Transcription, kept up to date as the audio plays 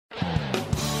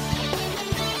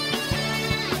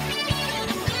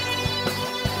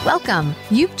Welcome.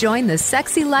 You've joined the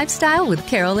Sexy Lifestyle with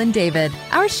Carol and David.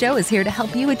 Our show is here to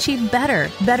help you achieve better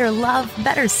love,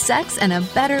 better sex, and a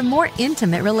better, more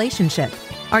intimate relationship.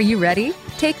 Are you ready?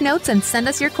 Take notes and send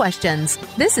us your questions.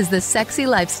 This is the Sexy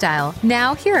Lifestyle.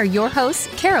 Now, here are your hosts,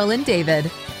 Carol and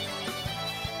David.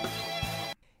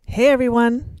 Hey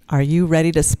everyone, are you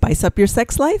ready to spice up your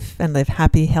sex life and live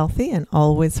happy, healthy, and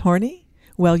always horny?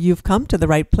 Well, you've come to the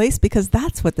right place because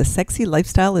that's what the Sexy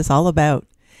Lifestyle is all about.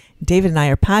 David and I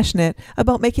are passionate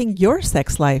about making your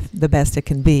sex life the best it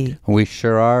can be. We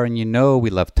sure are, and you know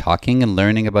we love talking and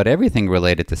learning about everything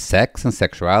related to sex and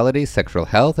sexuality, sexual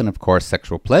health, and of course,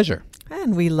 sexual pleasure.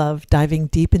 And we love diving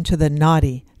deep into the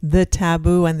naughty, the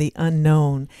taboo, and the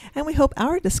unknown. And we hope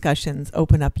our discussions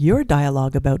open up your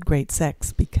dialogue about great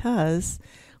sex because,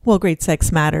 well, great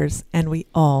sex matters, and we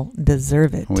all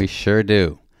deserve it. We sure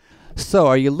do. So,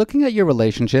 are you looking at your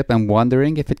relationship and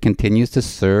wondering if it continues to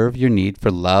serve your need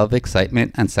for love,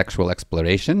 excitement, and sexual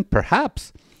exploration?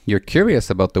 Perhaps you're curious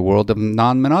about the world of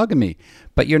non-monogamy,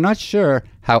 but you're not sure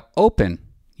how open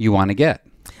you want to get.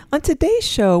 On today's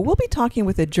show, we'll be talking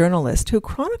with a journalist who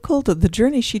chronicled the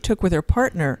journey she took with her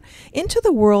partner into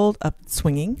the world of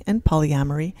swinging and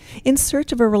polyamory in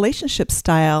search of a relationship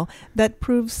style that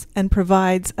proves and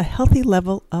provides a healthy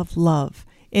level of love,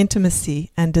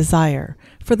 intimacy, and desire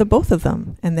for the both of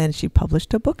them. And then she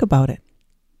published a book about it.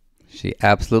 She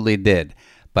absolutely did.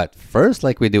 But first,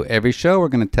 like we do every show, we're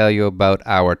going to tell you about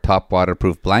our top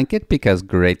waterproof blanket because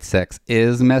great sex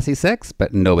is messy sex,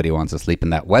 but nobody wants to sleep in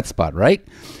that wet spot, right?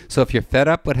 So if you're fed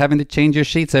up with having to change your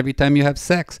sheets every time you have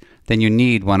sex, then you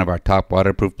need one of our top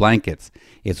waterproof blankets.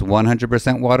 It's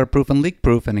 100% waterproof and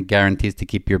leak-proof, and it guarantees to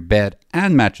keep your bed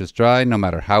and mattress dry no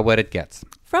matter how wet it gets.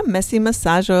 From messy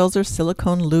massage oils or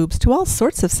silicone lubes to all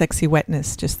sorts of sexy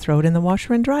wetness, just throw it in the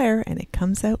washer and dryer and it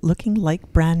comes out looking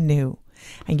like brand new.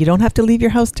 And you don't have to leave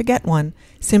your house to get one.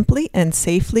 Simply and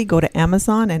safely go to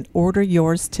Amazon and order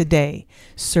yours today.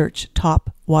 Search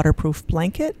Top Waterproof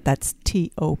Blanket. That's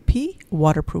T-O-P,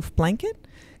 Waterproof Blanket.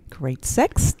 Great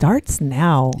sex starts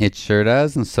now. It sure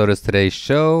does, and so does today's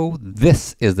show.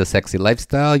 This is The Sexy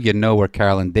Lifestyle. You know we're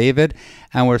Carol and David,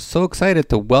 and we're so excited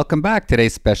to welcome back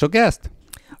today's special guest.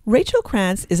 Rachel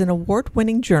Krantz is an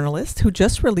award-winning journalist who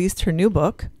just released her new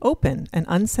book, Open, an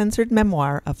Uncensored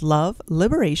Memoir of Love,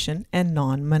 Liberation, and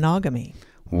Non-Monogamy.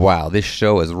 Wow, this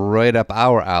show is right up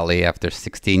our alley after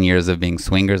 16 years of being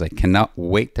swingers. I cannot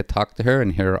wait to talk to her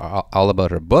and hear all about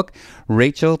her book.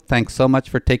 Rachel, thanks so much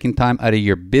for taking time out of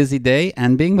your busy day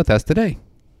and being with us today.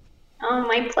 Oh,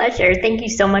 my pleasure. Thank you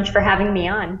so much for having me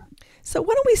on. So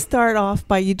why don't we start off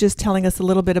by you just telling us a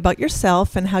little bit about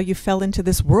yourself and how you fell into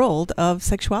this world of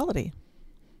sexuality?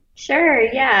 Sure,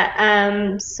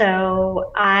 yeah.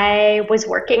 So I was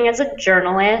working as a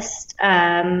journalist,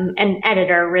 an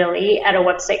editor really, at a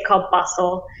website called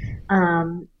Bustle,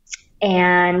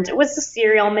 and was a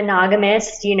serial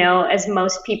monogamist, you know, as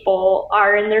most people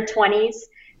are in their 20s,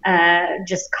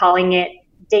 just calling it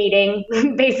dating,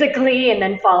 basically, and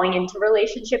then falling into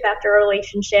relationship after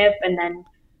relationship, and then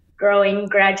growing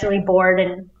gradually bored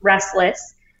and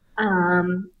restless.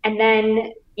 And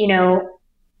then, you know,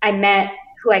 I met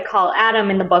who I call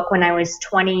Adam in the book when I was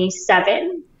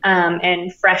 27,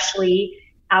 and freshly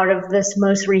out of this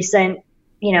most recent,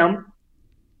 you know,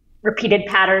 repeated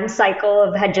pattern cycle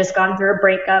of had just gone through a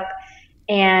breakup.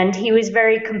 And he was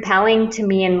very compelling to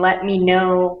me and let me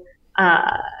know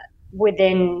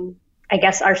within, I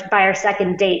guess, by our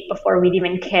second date before we'd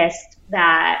even kissed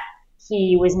that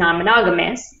he was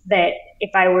non-monogamous, that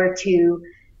if I were to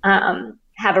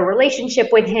have a relationship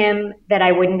with him, that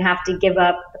I wouldn't have to give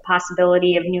up the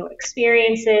possibility of new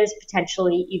experiences,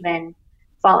 potentially even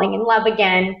falling in love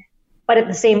again. But at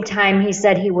the same time, he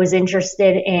said he was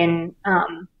interested in,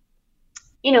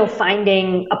 you know,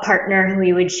 finding a partner who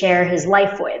he would share his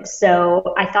life with.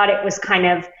 So I thought it was kind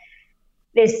of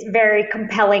this very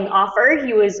compelling offer.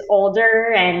 He was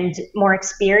older and more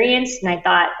experienced. And I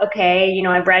thought, okay, you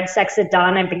know, I've read Sex at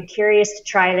Dawn. I've been curious to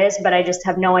try this, but I just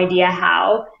have no idea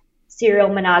how. Serial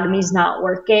monogamy is not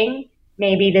working.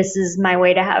 Maybe this is my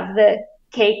way to have the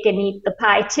cake and eat the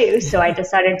pie too. So I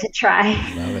decided to try.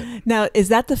 Love it. Now, is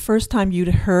that the first time you'd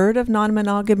heard of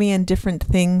non-monogamy and different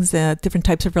things, different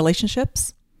types of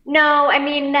relationships? No, I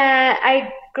mean,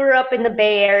 I grew up in the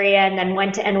Bay Area and then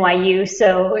went to NYU,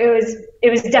 so it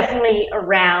was definitely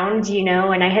around, you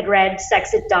know, and I had read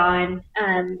Sex at Dawn,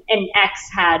 and X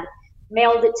had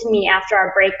mailed it to me after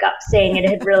our breakup saying it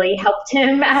had really helped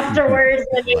him afterwards,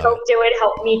 and he hoped it would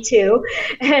help me too.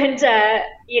 And,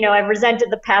 you know, I resented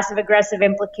the passive aggressive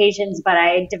implications, but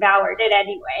I devoured it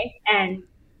anyway. And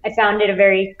I found it a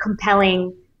very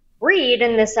compelling read,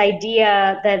 and this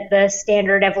idea that the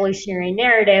standard evolutionary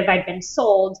narrative I'd been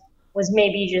sold was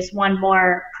maybe just one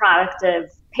more product of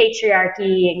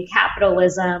patriarchy and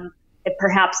capitalism, that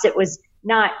perhaps it was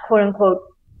not, quote unquote,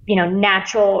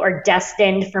 natural or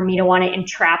destined for me to want to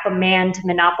entrap a man to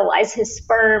monopolize his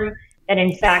sperm, that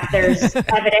in fact there's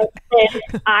evidence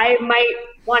that I might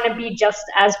want to be just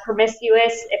as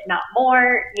promiscuous, if not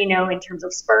more, in terms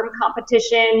of sperm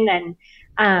competition. And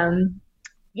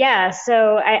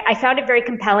so I found it very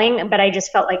compelling, but I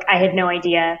just felt like I had no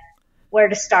idea where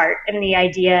to start. And the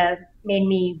idea made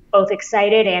me both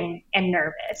excited and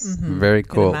nervous. Mm-hmm. Very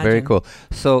cool. Very cool.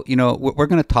 So, we're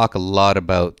going to talk a lot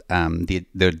about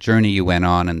the journey you went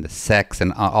on and the sex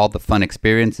and all the fun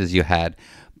experiences you had.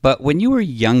 But when you were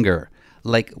younger,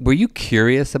 were you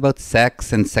curious about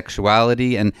sex and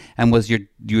sexuality, and was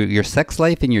your sex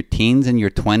life in your teens and your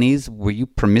 20s, were you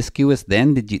promiscuous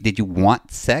then? Did you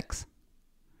want sex?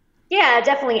 Yeah,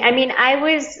 definitely. I mean, I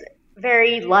was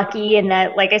very lucky in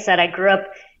that, like I said, I grew up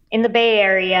in the Bay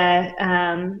Area,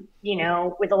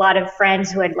 with a lot of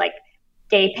friends who had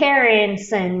gay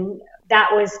parents, and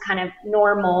that was kind of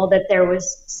normal, that there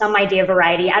was some idea of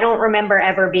variety. I don't remember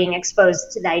ever being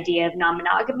exposed to the idea of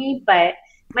non-monogamy, but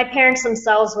my parents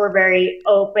themselves were very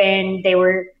open. They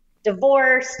were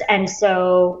divorced. And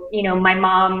so, my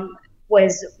mom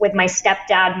was with my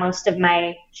stepdad most of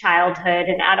my childhood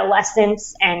and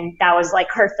adolescence, and that was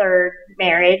her third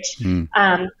marriage.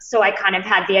 So I kind of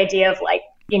had the idea of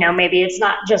maybe it's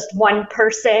not just one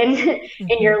person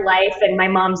in your life. And my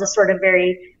mom's a sort of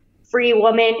very free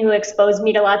woman who exposed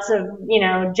me to lots of,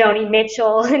 Joni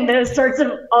Mitchell and those sorts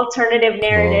of alternative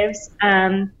narratives,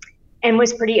 and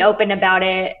was pretty open about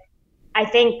it. I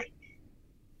think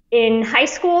in high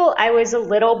school, I was a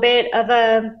little bit of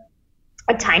a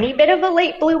tiny bit of a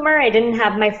late bloomer. I didn't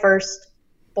have my first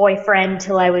boyfriend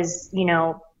till I was,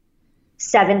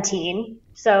 17.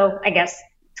 So I guess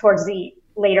towards the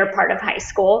later part of high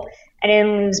school. I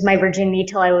didn't lose my virginity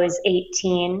till I was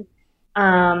 18.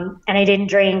 And I didn't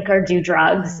drink or do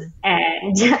drugs.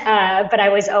 And, but I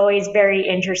was always very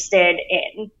interested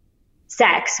in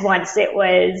sex once it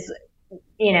was,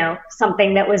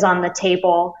 something that was on the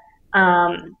table.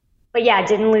 But yeah, I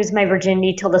didn't lose my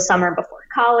virginity till the summer before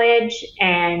college.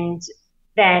 And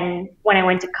then when I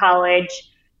went to college,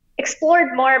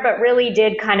 explored more, but really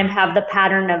did kind of have the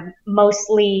pattern of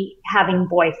mostly having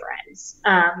boyfriends,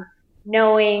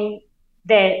 knowing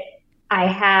that I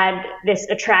had this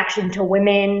attraction to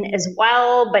women as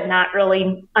well, but not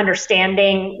really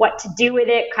understanding what to do with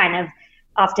it, kind of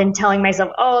often telling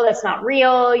myself, oh, that's not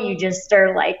real. You just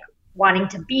are wanting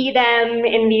to be them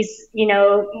in these,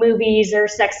 movies or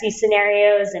sexy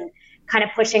scenarios, and kind of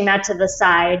pushing that to the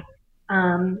side,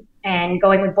 and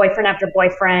going with boyfriend after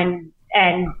boyfriend,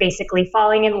 and basically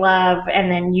falling in love,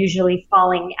 and then usually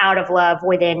falling out of love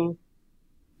within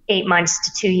 8 months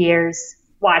to 2 years.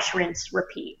 Wash, rinse,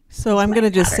 repeat. So I'm going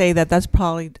to just say that's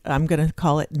probably, I'm going to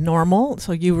call it normal.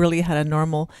 So you really had a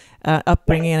normal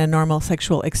upbringing and a normal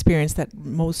sexual experience that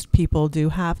most people do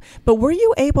have. But were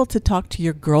you able to talk to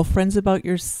your girlfriends about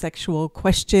your sexual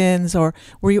questions, or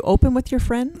were you open with your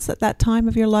friends at that time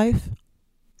of your life?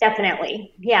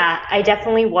 Definitely. Yeah, I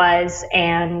definitely was.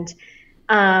 And,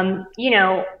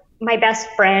 my best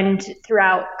friend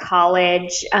throughout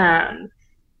college,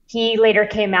 he later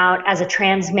came out as a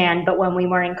trans man, but when we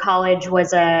were in college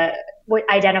was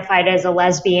identified as a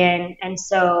lesbian. And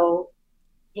so,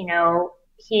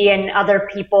 he and other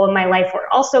people in my life were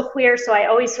also queer. So I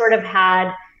always sort of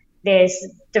had this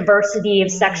diversity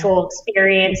of sexual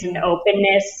experience and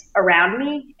openness around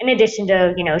me, in addition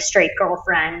to, straight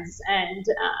girlfriends. And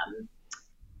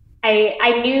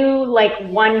I knew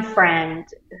one friend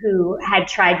who had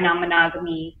tried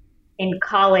non-monogamy in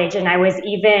college, and I was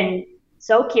even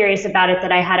so curious about it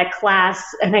that I had a class,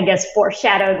 and I guess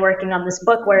foreshadowed working on this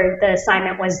book, where the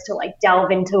assignment was to delve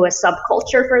into a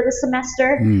subculture for the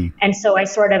semester. And so I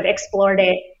sort of explored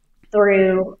it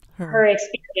through her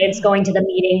experience, going to the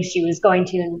meetings she was going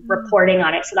to, and reporting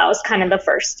on it. So that was kind of the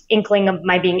first inkling of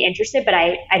my being interested, but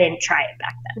I didn't try it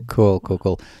back then.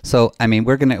 Cool. So, I mean,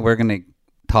 we're going to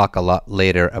talk a lot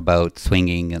later about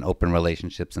swinging and open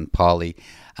relationships and poly.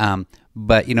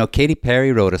 But, Katy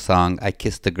Perry wrote a song, I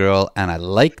Kissed a Girl, and I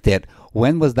liked it.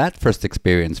 When was that first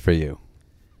experience for you?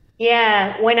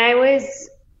 Yeah, when I was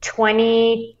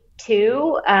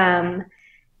 22,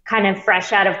 kind of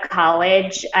fresh out of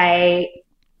college, I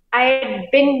tried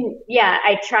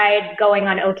going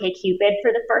on OkCupid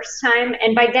for the first time.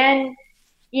 And by then,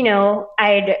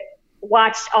 I'd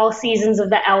watched all seasons of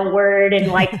the L Word and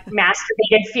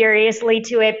masturbated furiously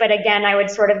to it. But again, I would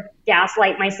sort of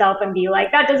gaslight myself and be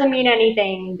like, that doesn't mean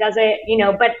anything, does it?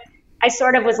 But I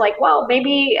sort of was like, well,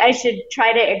 maybe I should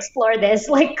try to explore this.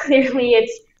 Like, clearly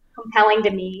it's compelling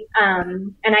to me.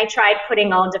 And I tried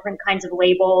putting all different kinds of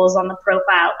labels on the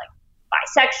profile, like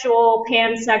bisexual,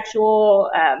 pansexual,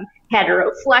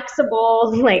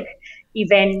 hetero-flexible, like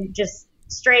even just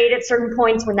straight at certain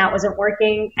points when that wasn't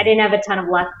working. I didn't have a ton of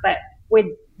luck, but with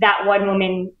that one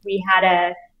woman, we had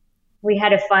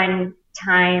a fun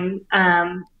time.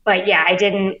 But yeah, I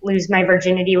didn't lose my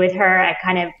virginity with her.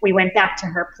 We went back to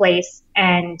her place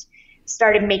and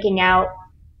started making out.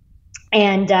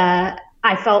 And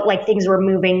I felt like things were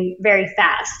moving very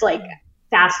fast, like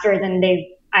faster than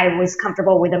I was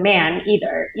comfortable with a man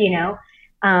either, you know?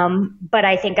 But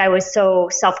I think I was so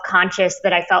self-conscious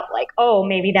that I felt like, oh,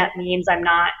 maybe that means I'm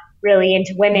not really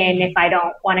into women if I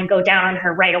don't want to go down on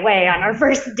her right away on our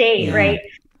first date, right?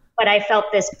 But I felt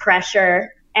this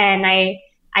pressure, and I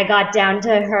got down to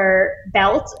her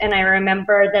belt, and I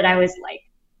remember that I was like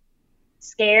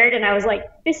scared, and I was like,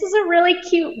 this is a really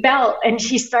cute belt. And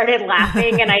she started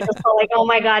laughing, and I just felt like, oh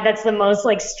my God, that's the most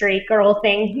like straight girl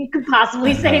thing you could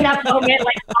possibly say in that moment,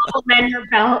 like compliment her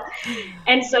belt.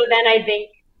 And so then I think,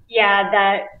 yeah,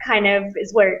 that kind of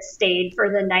is where it stayed for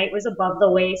the night, was above the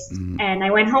waist. And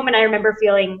I went home, and I remember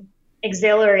feeling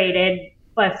exhilarated,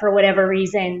 but for whatever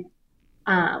reason,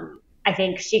 I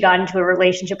think she got into a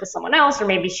relationship with someone else, or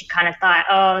maybe she kind of thought,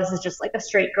 oh, this is just like a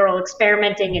straight girl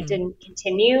experimenting. It didn't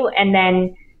continue. And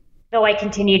then though I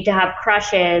continued to have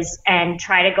crushes and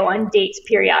try to go on dates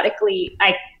periodically,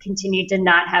 I continued to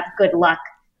not have good luck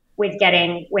with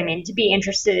getting women to be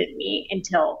interested in me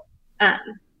until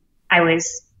I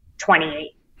was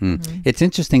 28. It's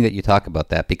interesting that you talk about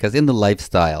that, because in the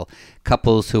lifestyle,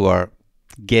 couples who are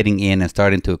getting in and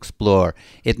starting to explore,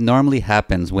 it normally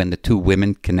happens when the two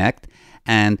women connect.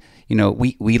 And, you know,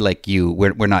 we like you,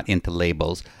 we're not into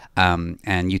labels.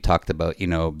 And you talked about, you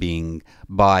know, being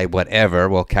bi whatever.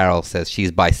 Well, Carol says she's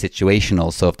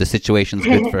bi-situational. So if the situation's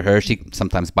good for her, she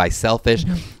sometimes bi-selfish.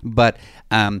 But,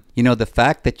 you know, the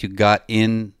fact that you got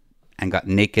in and got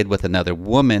naked with another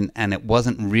woman, and it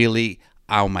wasn't really,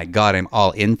 oh my God, I'm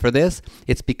all in for this.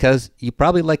 It's because you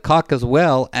probably like cock as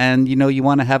well, and you know you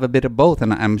want to have a bit of both.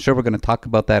 And I'm sure we're going to talk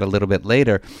about that a little bit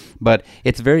later. But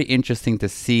it's very interesting to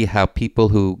see how people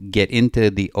who get into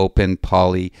the open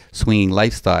poly swinging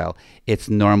lifestyle, it's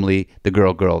normally the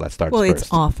girl that starts first. Well, it's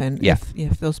often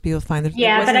if those people find that.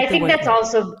 Yeah, but I think that's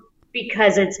also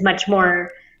because it's much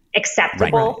more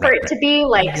acceptable for it to be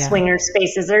like swinger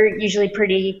spaces are usually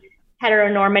pretty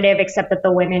heteronormative, except that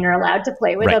the women are allowed to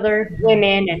play with other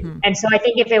women. And so I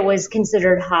think if it was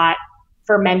considered hot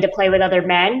for men to play with other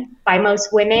men by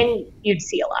most women, you'd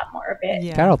see a lot more of it.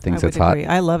 Yeah, Carol thinks it's hot.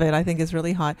 I love it. I think it's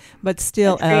really hot. But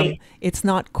still, it's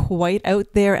not quite out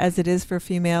there as it is for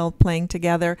female playing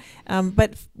together.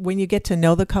 But when you get to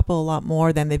know the couple a lot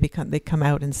more, then they come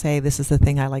out and say, this is the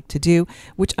thing I like to do,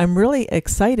 which I'm really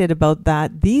excited about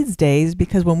that these days,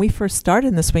 because when we first started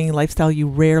in the swinging lifestyle, you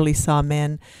rarely saw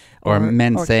men or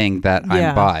men saying that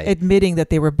I'm bi, admitting that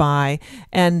they were bi,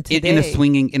 and today,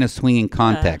 in a swinging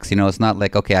context. You know, it's not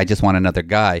like, okay, I just want another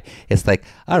guy. It's like,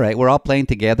 all right, we're all playing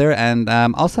together, and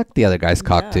I'll suck the other guy's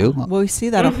cock too. Well, we see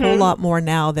that a whole lot more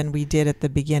now than we did at the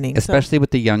beginning, especially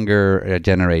with the younger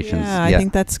generations. Yeah, I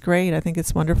think that's great. I think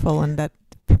it's wonderful, and that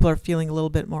people are feeling a little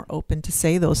bit more open to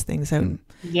say those things out.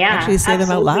 Actually say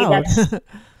them out loud.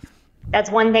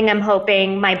 That's one thing I'm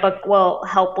hoping my book will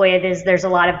help with, is there's a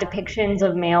lot of depictions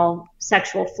of male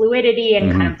sexual fluidity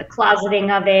and kind of the closeting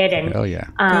of it.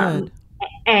 And,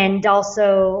 and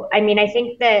also, I mean, I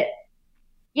think that,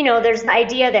 you know, there's the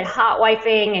idea that hot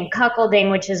wifing and cuckolding,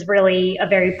 which is really a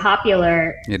very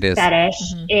popular fetish,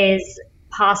 is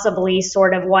possibly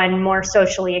sort of one more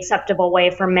socially acceptable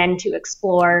way for men to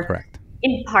explore. Correct.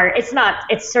 In part,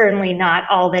 it's certainly not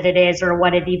all that it is or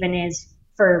what it even is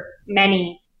for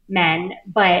many men,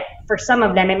 but for some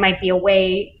of them it might be a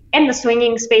way, and the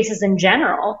swinging spaces in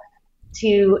general,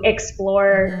 to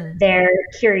explore their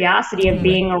curiosity of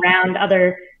being around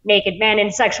other naked men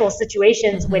in sexual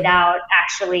situations without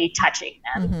actually touching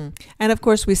them. And of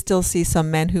course, we still see some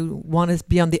men who want to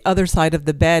be on the other side of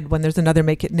the bed when there's another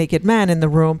naked man in the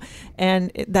room,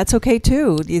 and that's okay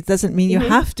too. It doesn't mean you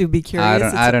have to be curious.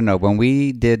 I don't know. When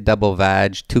we did double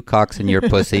vag, 2 cocks in your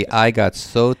pussy, I got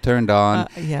so turned on,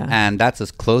 and that's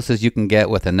as close as you can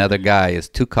get with another guy, is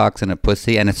 2 cocks in a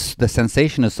pussy, and the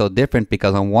sensation is so different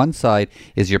because on one side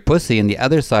is your pussy, and the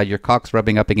other side your cock's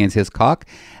rubbing up against his cock,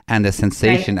 and the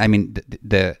sensation. I mean,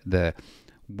 the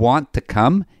want to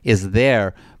come is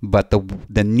there, but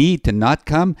the need to not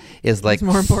come is like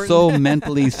so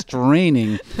mentally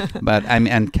straining. But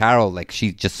and Carol, like,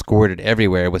 she just squirted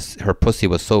everywhere. Her pussy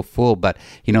was so full. But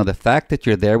you know, the fact that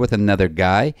you're there with another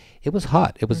guy, it was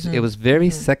hot. It was very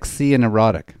sexy and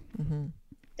erotic.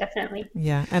 Definitely.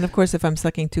 Yeah. And of course, if I'm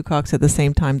sucking two cocks at the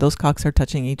same time, those cocks are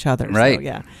touching each other. Right. So,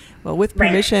 yeah. Well, with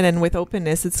permission and with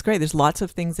openness, it's great. There's lots of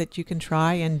things that you can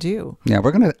try and do. Yeah, we're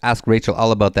going to ask Rachel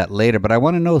all about that later. But I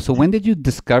want to know, so when did you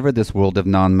discover this world of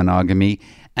non-monogamy,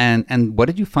 and what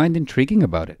did you find intriguing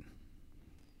about it?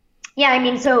 Yeah, I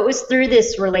mean, so it was through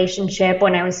this relationship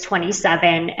when I was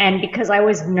 27. And because I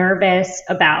was nervous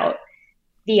about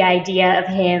the idea of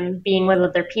him being with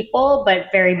other people, but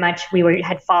very much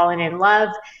had fallen in love,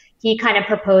 he kind of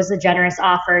proposed a generous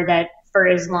offer that for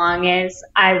as long as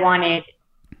I wanted,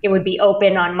 it would be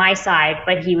open on my side,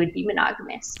 but he would be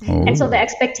monogamous. Oh. And so the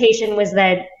expectation was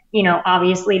that, you know,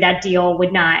 obviously that deal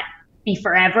would not be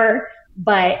forever,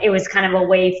 but it was kind of a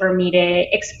way for me to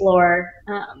explore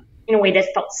in a way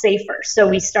that felt safer. So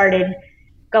we started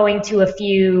going to a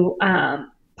few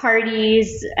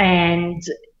parties, and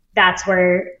that's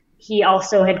where he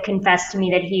also had confessed to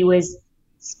me that he was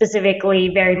specifically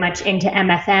very much into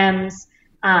MFMs,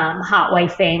 hot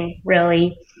wifing,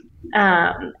 really.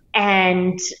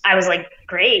 And I was like,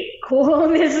 great, cool,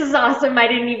 this is awesome. I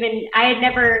had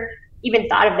never even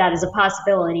thought of that as a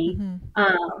possibility.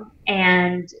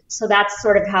 And so that's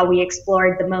sort of how we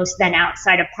explored the most. Then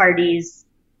outside of parties,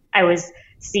 I was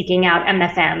seeking out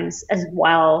MFMs as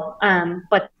well.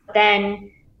 But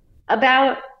then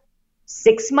about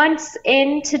 6 months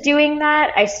into doing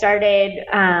that, I started,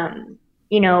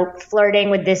 flirting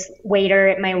with this waiter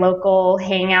at my local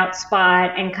hangout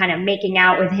spot and kind of making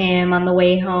out with him on the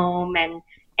way home. And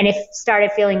it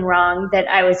started feeling wrong that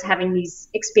I was having these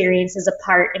experiences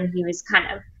apart, and he was kind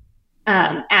of,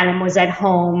 Adam was at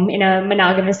home in a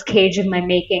monogamous cage of my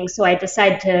making. So I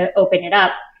decided to open it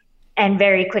up. And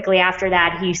very quickly after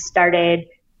that, he started,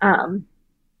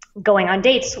 going on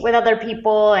dates with other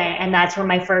people, and that's where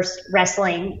my first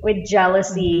wrestling with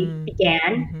jealousy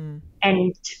began.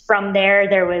 And from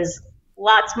there was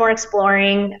lots more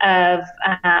exploring of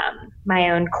my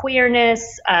own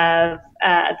queerness, of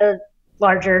the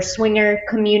larger swinger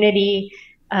community,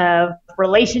 of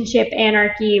relationship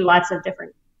anarchy, lots of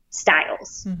different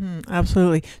styles.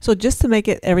 Absolutely. So just to make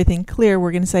everything clear,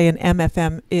 we're going to say an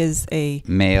MFM is a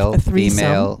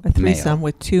threesome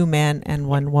with two men and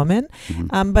one woman.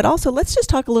 But also, let's just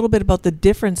talk a little bit about the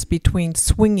difference between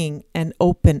swinging and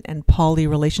open and poly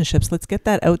relationships. Let's get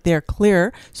that out there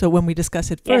clear, so when we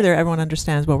discuss it further, everyone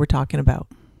understands what we're talking about.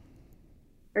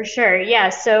 For sure. Yeah.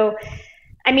 So,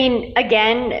 I mean,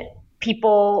 again,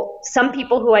 some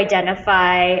people who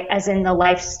identify as in the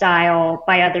lifestyle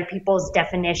by other people's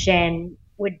definition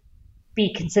would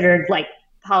be considered like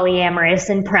polyamorous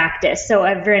in practice. So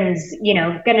everyone's,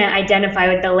 going to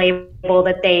identify with the label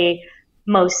that they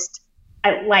most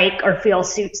like or feel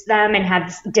suits them and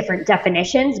have different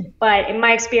definitions. But in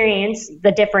my experience,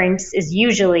 the difference is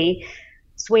usually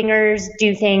swingers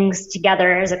do things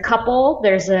together as a couple.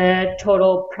 There's a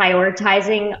total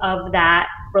prioritizing of that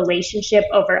relationship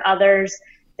over others.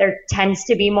 There tends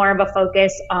to be more of a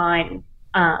focus on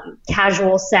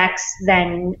casual sex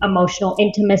than emotional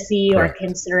intimacy. Correct. Or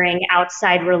considering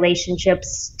outside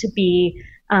relationships to be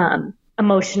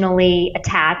emotionally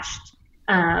attached,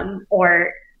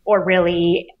 or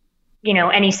really,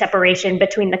 any separation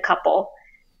between the couple.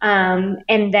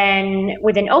 And then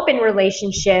with an open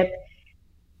relationship,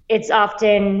 it's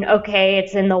often,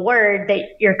 it's in the word that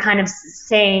you're kind of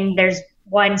saying there's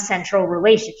one central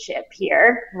relationship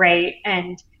here, right?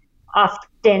 And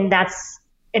often that's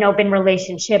an open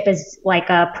relationship is like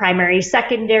a primary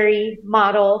secondary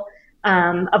model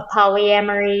of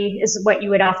polyamory is what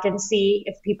you would often see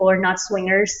if people are not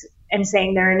swingers and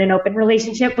saying they're in an open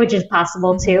relationship, which is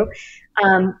possible too.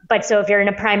 But so if you're in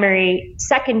a primary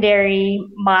secondary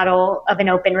model of an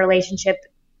open relationship,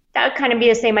 that would kind of be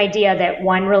the same idea that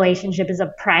one relationship is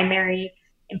of primary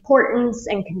importance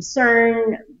and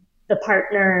concern. The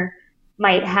partner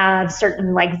might have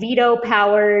certain like veto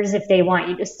powers if they want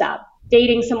you to stop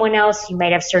dating someone else. You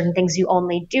might have certain things you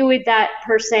only do with that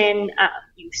person.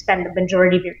 You spend the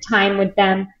majority of your time with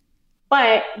them.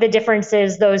 But the difference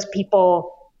is those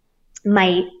people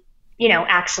might,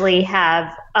 actually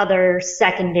have other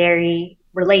secondary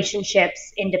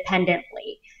relationships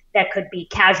independently that could be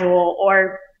casual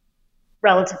or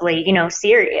relatively,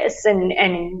 serious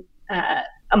and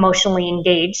emotionally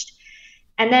engaged.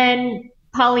 And then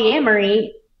polyamory,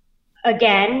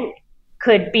 again,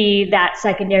 could be that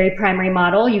secondary primary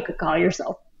model. You could call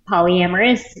yourself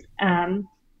polyamorous.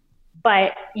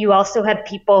 But you also have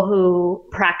people who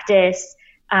practice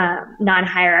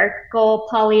non-hierarchical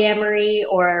polyamory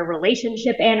or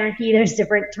relationship anarchy. There's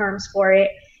different terms for it.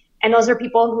 And those are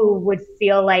people who would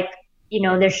feel like,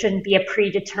 there shouldn't be a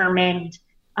predetermined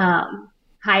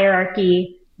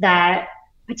hierarchy, that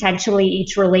potentially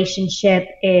each relationship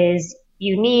is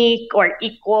unique or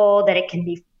equal, that it can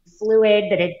be fluid,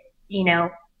 that it,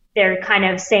 they're kind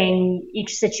of saying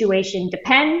each situation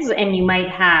depends, and you might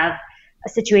have a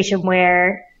situation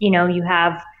where, you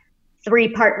have 3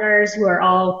 partners who are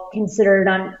all considered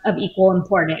of equal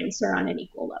importance or on an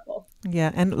equal level.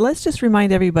 Yeah, and let's just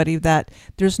remind everybody that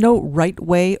there's no right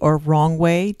way or wrong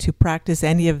way to practice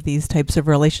any of these types of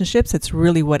relationships. It's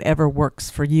really whatever works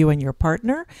for you and your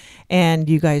partner. And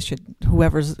you guys should,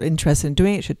 whoever's interested in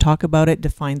doing it, should talk about it,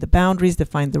 define the boundaries,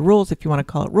 define the rules, if you want to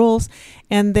call it rules,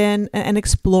 and then and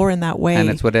explore in that way. And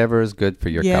it's whatever is good for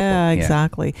your couple. Yeah,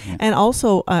 exactly. Yeah. And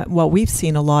also, what we've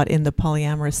seen a lot in the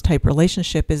polyamorous type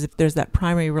relationship is if there's that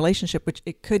primary relationship, which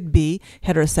it could be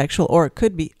heterosexual or it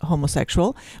could be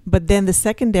homosexual, but then the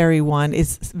secondary one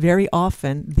is very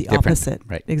often the opposite.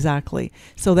 Right. Exactly.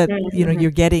 So that,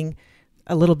 you're getting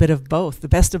a little bit of both, the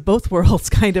best of both worlds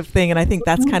kind of thing. And I think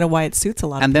that's kind of why it suits a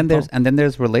lot of people. And then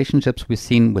there's relationships we've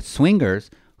seen with swingers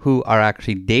who are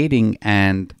actually dating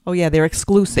and... Oh, yeah, they're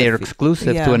exclusive. They're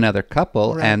exclusive to another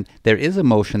couple, right. And there is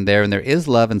emotion there, and there is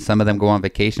love, and some of them go on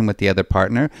vacation with the other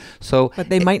partner. But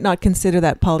they might not consider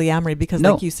that polyamory because,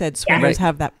 like you said, swingers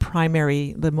have that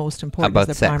primary, the most important about is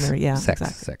the sex. primary. Yeah,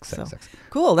 sex.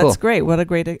 Cool, that's great. What a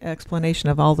great explanation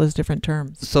of all those different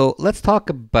terms. So let's talk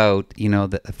about,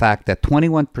 the fact that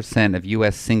 21% of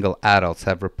U.S. single adults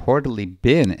have reportedly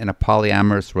been in a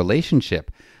polyamorous relationship.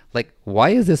 Like,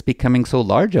 why is this becoming so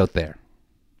large out there?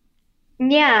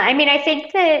 Yeah, I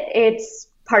think that it's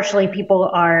partially people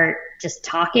are just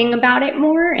talking about it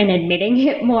more and admitting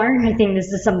it more. I think this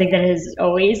is something that has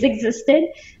always existed.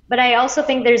 But I also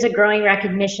think there's a growing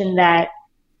recognition that,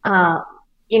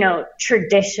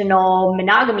 traditional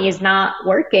monogamy is not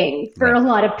working for a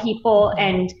lot of people.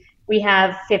 And we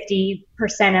have 50%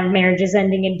 of marriages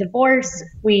ending in divorce.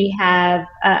 We have...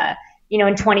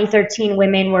 in 2013,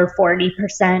 women were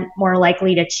 40% more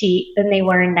likely to cheat than they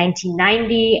were in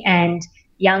 1990, and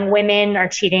young women are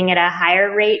cheating at a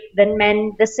higher rate than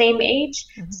men the same age.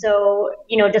 Mm-hmm. So,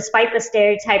 despite the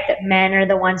stereotype that men are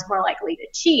the ones more likely to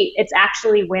cheat, it's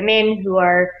actually women who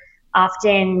are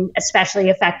often especially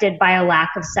affected by a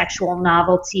lack of sexual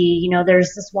novelty.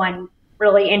 There's this one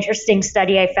really interesting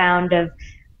study I found of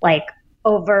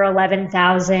over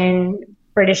 11,000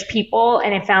 British people,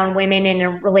 and it found women in a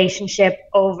relationship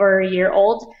over a year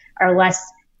old are less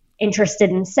interested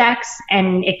in sex,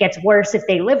 and it gets worse if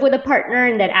they live with a partner,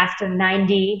 and that after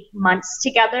 90 months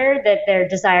together that their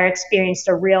desire experienced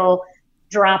a real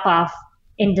drop-off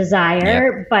in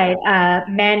desire. But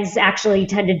men's actually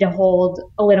tended to hold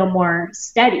a little more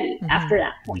steady after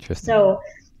that point. So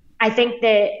I think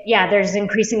that, there's an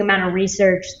increasing amount of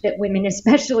research that women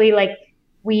especially,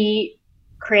 we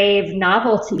crave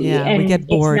novelty. And we get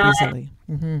bored easily.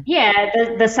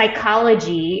 The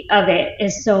psychology of it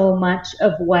is so much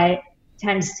of what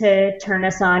tends to turn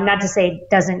us on. Not to say it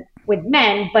doesn't with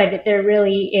men, but there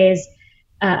really is,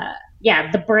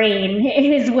 the brain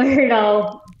is where it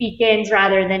all begins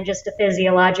rather than just a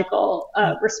physiological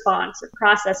response or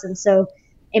process. And so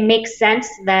it makes sense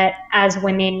that as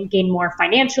women gain more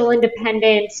financial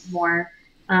independence, more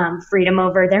freedom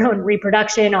over their own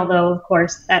reproduction, although of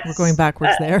course that's we're going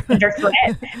backwards there. Under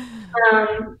threat.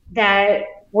 That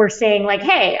we're saying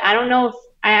hey, I don't know if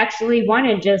I actually want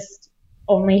to just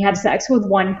only have sex with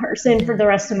one person for the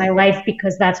rest of my life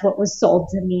because that's what was sold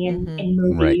to me in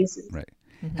movies. Right.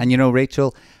 And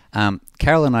Rachel,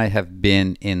 Carol and I have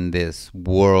been in this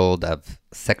world of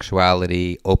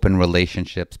sexuality, open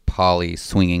relationships, poly,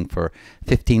 swinging for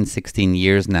 15, 16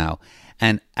 years now.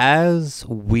 And as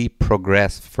we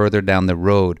progress further down the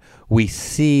road, we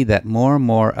see that more and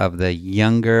more of the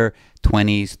younger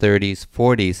 20s, 30s,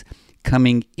 40s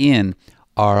coming in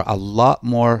are a lot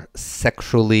more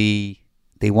sexually,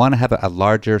 they want to have a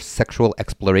larger sexual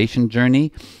exploration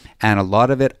journey. And a lot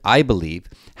of it, I believe,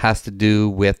 has to do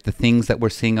with the things that we're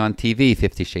seeing on TV,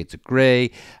 50 Shades of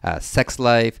Grey, Sex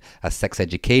Life, Sex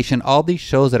Education, all these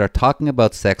shows that are talking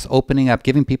about sex, opening up,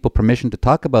 giving people permission to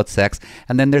talk about sex.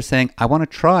 And then they're saying, I want to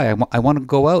try, I want to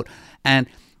go out. And,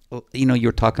 you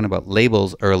were talking about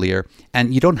labels earlier,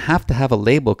 and you don't have to have a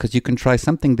label because you can try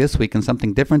something this week and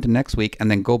something different the next week and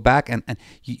then go back. And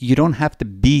you don't have to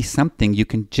be something. You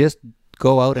can just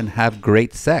go out and have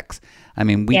great sex. I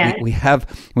mean, we have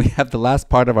the last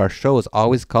part of our show is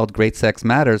always called Great Sex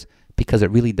Matters because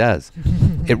it really does.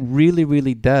 It really,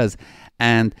 really does.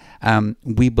 And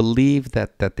we believe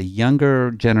that the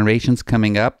younger generations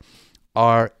coming up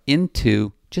are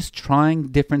into just trying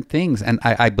different things. And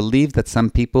I believe that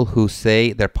some people who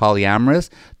say they're polyamorous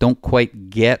don't quite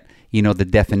get, the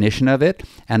definition of it.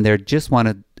 And they just want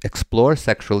to explore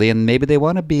sexually. And maybe they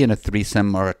want to be in a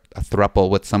threesome or a throuple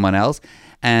with someone else.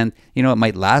 And, it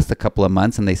might last a couple of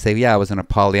months and they say, yeah, I was in a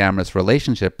polyamorous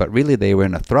relationship, but really they were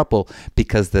in a throuple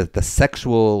because the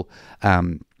sexual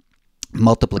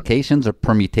multiplications or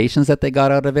permutations that they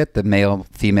got out of it, the male,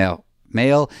 female,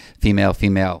 male, female,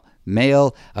 female,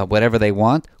 male, whatever they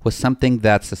want, was something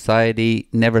that society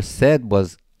never said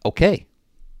was okay.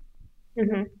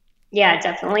 Mm-hmm. Yeah,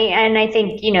 definitely. And I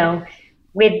think,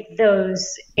 with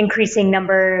those increasing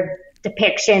number of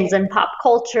depictions in pop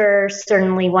culture,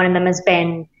 certainly one of them has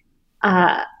been,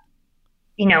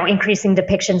 increasing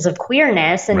depictions of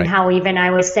queerness, and how even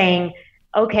I was saying,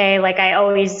 okay, like I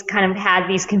always kind of had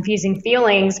these confusing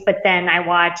feelings, but then I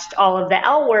watched all of the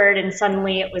L Word and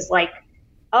suddenly it was like,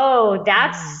 oh,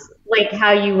 that's like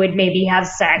how you would maybe have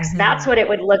sex. Mm-hmm. That's what it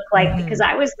would look like, because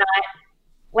I was not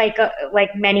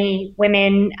like many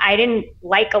women. I didn't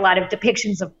like a lot of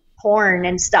depictions of porn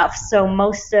and stuff. So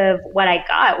most of what I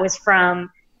got was from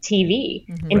TV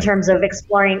in terms of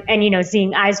exploring and,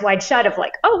 seeing Eyes Wide Shut of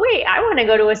like, oh, wait, I want to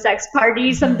go to a sex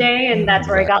party someday. And that's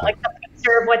where I got like the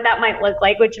picture of what that might look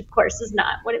like, which of course is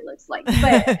not what it looks like.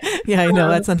 But yeah, I know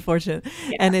that's unfortunate.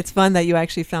 Yeah. And it's fun that you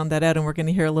actually found that out. And we're going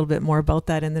to hear a little bit more about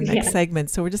that in the next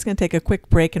segment. So we're just going to take a quick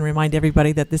break and remind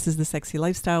everybody that this is The Sexy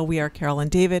Lifestyle. We are Carol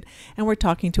and David, and we're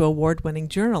talking to award-winning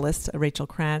journalist Rachel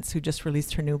Krantz, who just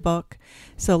released her new book.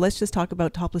 So let's just talk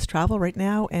about topless travel right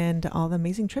now and all the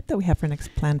amazing trip that we have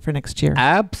planned for next year.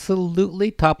 Absolutely.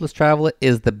 Topless Travel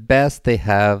is the best. They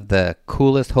have the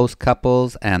coolest host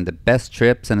couples and the best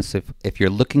trips. And if you're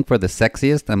looking for the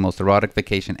sexiest and most erotic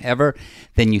vacation ever,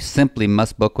 then you simply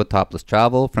must book with Topless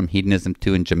Travel. From Hedonism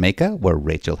 2 in Jamaica, where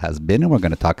Rachel has been, and we're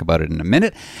going to talk about it in a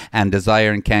minute, and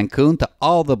Desire in Cancun, to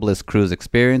all the Bliss Cruise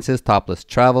experiences, Topless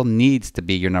Travel needs to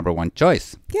be your number one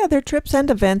choice. Yeah, their trips and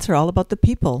events are all about the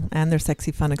people and their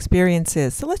sexy fun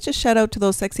experiences. So let's just shout out to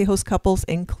those sexy host couples,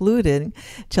 including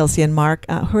Chelsea and Mark,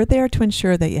 who are there to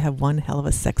ensure that you have one hell of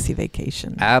a sexy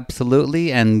vacation.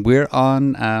 Absolutely. And we're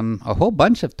on a whole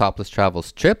bunch of Topless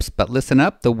Travel's trips, but listen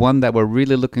up. The one that we're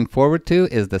really looking forward to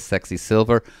is the Sexy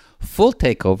Silver full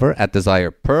takeover at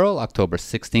Desire Pearl, October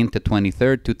 16th to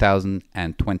 23rd,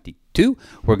 2022.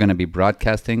 We're going to be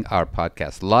broadcasting our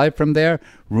podcast live from there.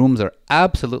 Rooms are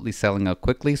absolutely selling out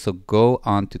quickly, so go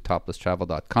on to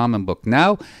toplesstravel.com and book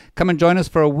now. Come and join us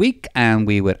for a week, and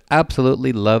we would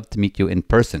absolutely love to meet you in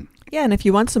person. Yeah, and if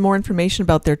you want some more information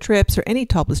about their trips or any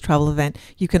Topless Travel event,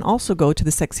 you can also go to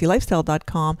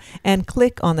thesexylifestyle.com and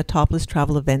click on the Topless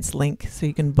Travel events link so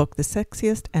you can book the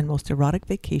sexiest and most erotic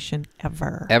vacation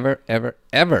ever.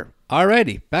 Ever.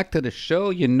 Alrighty, back to the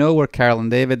show. We're Carol and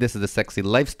David. This is The Sexy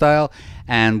Lifestyle,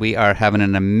 and we are having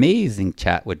an amazing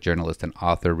chat with journalist and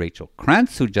author Rachel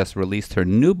Krantz, who just released her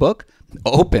new book,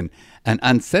 Open, an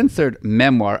uncensored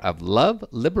memoir of love,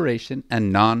 liberation,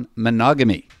 and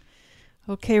non-monogamy.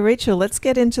 Okay, Rachel, let's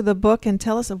get into the book and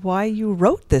tell us of why you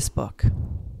wrote this book.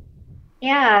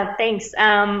 Yeah, thanks.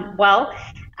 Well,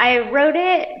 I wrote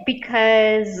it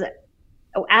because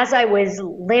as I was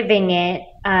living it,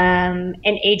 an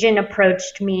agent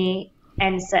approached me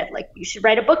and said, like, you should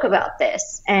write a book about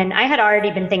this. And I had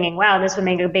already been thinking, wow, this would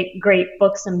make a great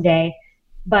book someday.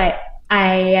 But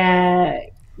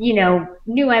I,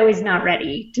 knew I was not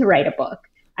ready to write a book.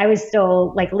 I was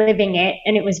still like living it,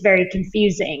 and it was very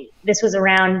confusing. This was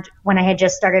around when I had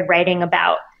just started writing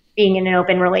about being in an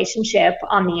open relationship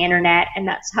on the internet, and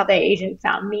that's how the agent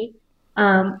found me.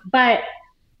 But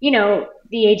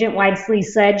the agent wisely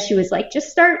said, she was like, just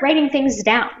start writing things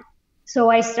down.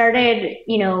 So I started,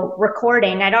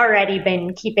 recording. I'd already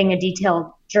been keeping a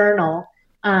detailed journal.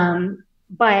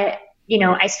 But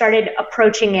I started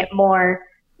approaching it more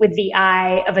with the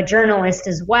eye of a journalist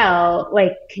as well,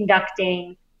 like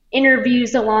conducting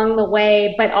interviews along the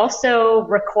way, but also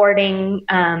recording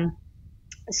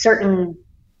certain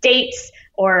dates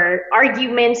or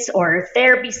arguments or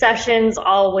therapy sessions,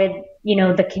 all with,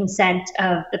 the consent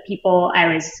of the people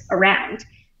I was around.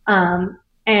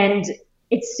 And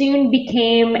it soon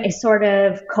became a sort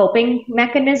of coping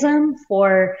mechanism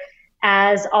for,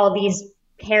 as all these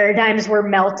paradigms were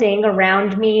melting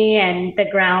around me and the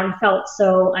ground felt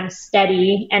so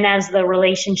unsteady. And as the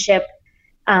relationship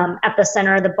at the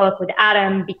center of the book with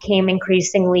Adam became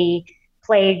increasingly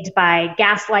plagued by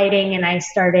gaslighting, and I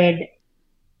started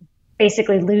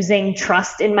basically losing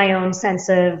trust in my own sense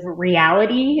of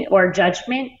reality or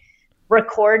judgment,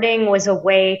 recording was a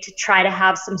way to try to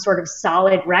have some sort of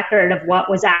solid record of what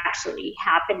was actually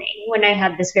happening when I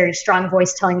had this very strong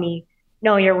voice telling me,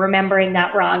 no, you're remembering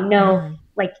that wrong. No,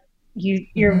 like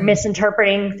you're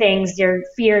misinterpreting things, your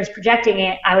fear is projecting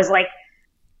it. I was like,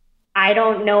 I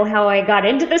don't know how I got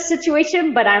into this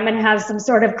situation, but I'm going to have some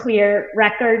sort of clear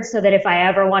record so that if I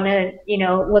ever want to,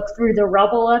 look through the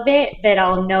rubble of it, that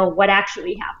I'll know what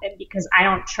actually happened, because I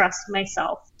don't trust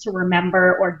myself to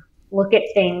remember or look at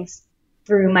things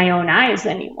through my own eyes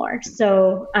anymore.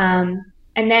 So, and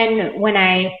then when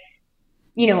I,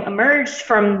 emerged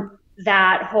from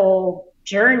that whole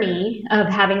journey of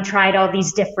having tried all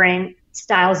these different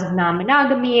styles of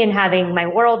non-monogamy and having my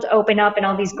world open up in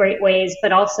all these great ways,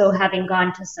 but also having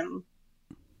gone to some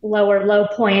lower low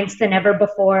points than ever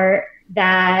before,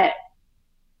 that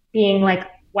being like,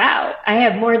 wow, I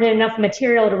have more than enough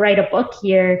material to write a book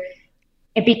here.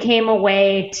 It became a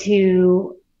way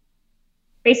to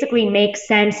basically make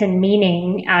sense and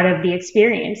meaning out of the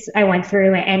experience I went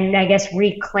through, and I guess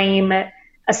reclaim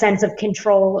a sense of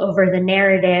control over the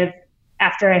narrative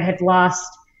after I had lost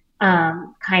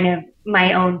kind of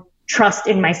my own trust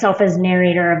in myself as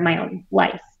narrator of my own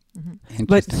life.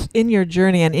 But in your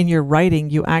journey and in your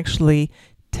writing, you actually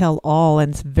tell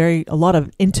a lot of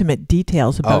intimate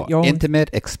details about your own. Intimate,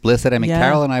 explicit. I mean,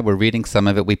 Carol and I were reading some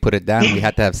of it. We put it down. We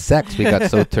had to have sex. We got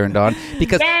so turned on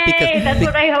because that's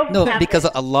what I hope. No, because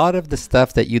a lot of the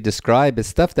stuff that you describe is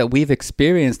stuff that we've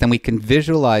experienced, and we can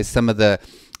visualize some of the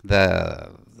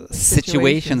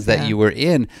situations that you were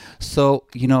in. So,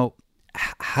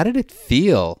 how did it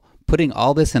feel putting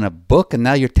all this in a book, and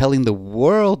now you're telling the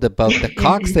world about the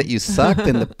cocks that you sucked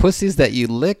and the pussies that you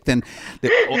licked and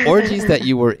the orgies that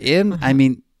you were in? I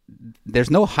mean, there's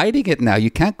no hiding it now.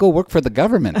 You can't go work for the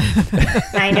government.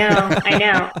 I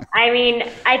know. I mean,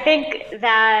 I think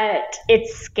that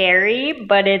it's scary,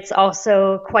 but it's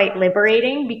also quite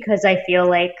liberating, because I feel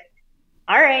like,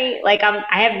 all right, like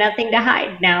I have nothing to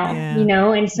hide now,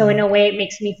 and so in a way it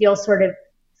makes me feel sort of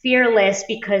fearless,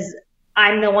 because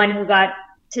I'm the one who got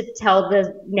to tell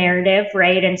the narrative,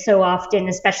 right? And so often,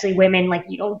 especially women, like,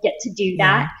 you don't get to do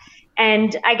that.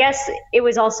 And I guess it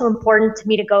was also important to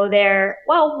me to go there.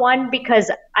 Well, one, because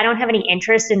I don't have any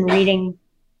interest in reading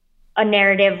a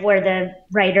narrative where the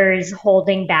writer is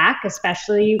holding back,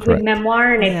 especially with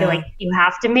memoir. And I feel like you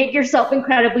have to make yourself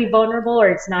incredibly vulnerable, or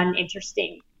it's not an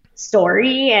interesting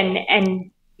story.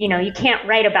 And you can't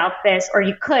write about this, or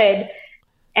you could,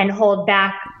 and hold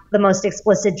back the most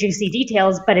explicit, juicy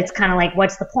details, but it's kind of like,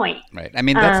 what's the point? Right. I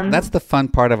mean, that's the fun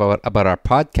part about our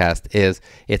podcast is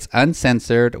it's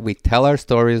uncensored. We tell our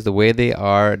stories the way they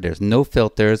are. There's no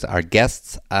filters. Our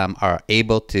guests are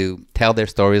able to tell their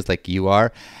stories like you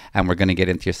are. And we're going to get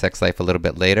into your sex life a little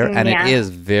bit later. And it is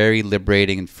very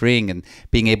liberating and freeing, and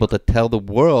being able to tell the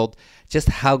world just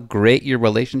how great your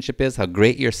relationship is, how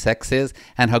great your sex is,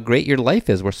 and how great your life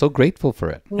is. We're so grateful for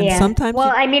it. And sometimes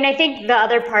I mean, I think the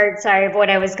other part, of what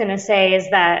I was going to say is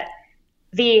that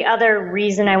the other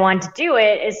reason I want to do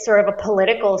it is sort of a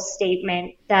political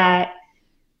statement that,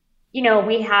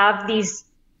 we have these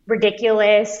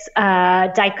ridiculous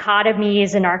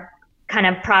dichotomies in our kind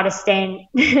of Protestant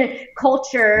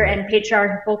culture and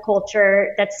patriarchal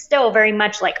culture that's still very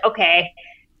much like, okay,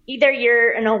 either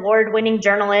you're an award-winning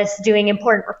journalist doing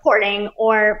important reporting,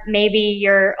 or maybe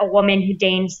you're a woman who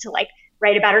deigns to like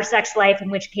write about her sex life, in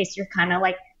which case you're kind of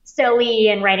like silly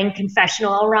and writing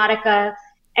confessional erotica.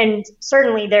 And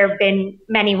certainly there have been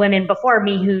many women before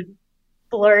me who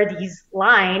blur these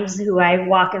lines, who I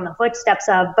walk in the footsteps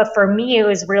of. But for me, it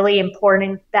was really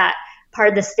important that part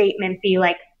of the statement be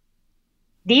like,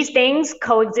 these things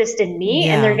coexist in me,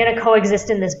 and they're going to coexist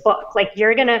in this book. Like,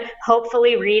 you're going to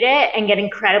hopefully read it and get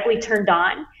incredibly turned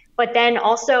on. But then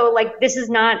also, like, this is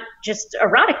not just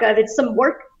erotica. It's some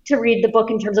work to read the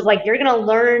book in terms of, like, you're going to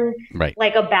learn,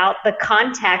 like, about the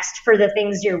context for the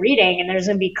things you're reading. And there's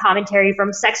going to be commentary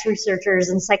from sex researchers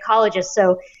and psychologists.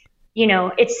 So,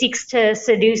 it seeks to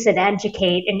seduce and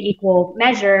educate in equal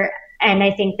measure. And I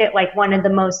think that, like, one of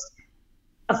the most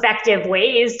effective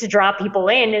ways to draw people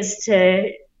in is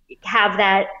to have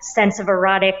that sense of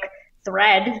erotic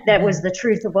thread that was the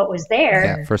truth of what was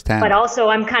there. Firsthand. But also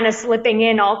I'm kind of slipping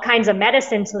in all kinds of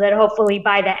medicine so that hopefully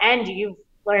by the end you've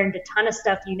learned a ton of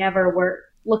stuff you never were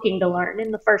looking to learn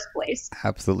in the first place.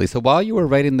 Absolutely. So while you were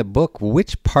writing the book,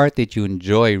 which part did you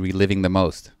enjoy reliving the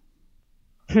most?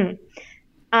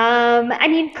 I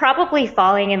mean, probably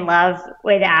falling in love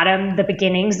with Adam, the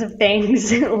beginnings of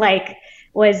things, like,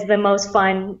 was the most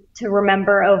fun to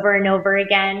remember over and over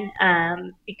again,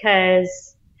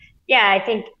 because, I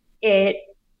think it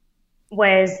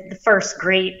was the first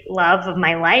great love of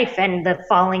my life, and the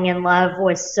falling in love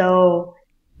was so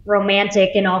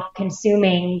romantic and all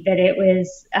consuming that it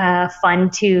was fun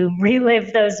to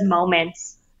relive those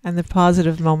moments. And the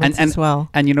positive moments as well.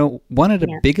 And one of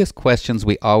the biggest questions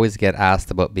we always get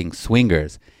asked about being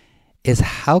swingers is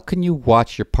how can you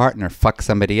watch your partner fuck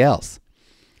somebody else?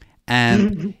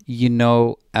 And,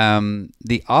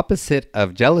 the opposite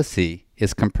of jealousy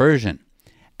is compersion.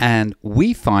 And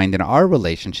we find in our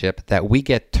relationship that we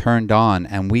get turned on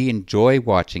and we enjoy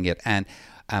watching it. And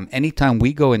anytime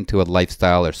we go into a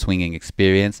lifestyle or swinging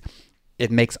experience, it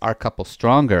makes our couple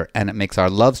stronger and it makes our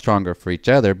love stronger for each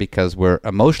other because we're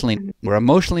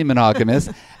emotionally monogamous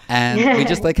and we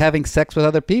just like having sex with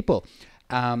other people.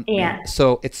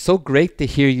 So it's so great to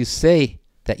hear you say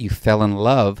that you fell in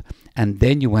love and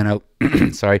then you went out,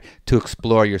 to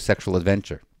explore your sexual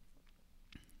adventure.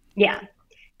 Yeah.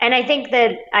 And I think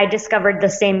that I discovered the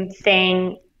same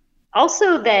thing.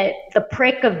 Also, that the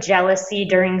prick of jealousy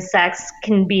during sex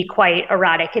can be quite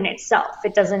erotic in itself.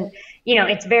 It doesn't,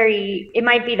 it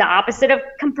might be the opposite of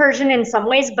compersion in some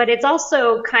ways, but it's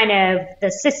also kind of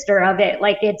the sister of it.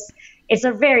 Like it's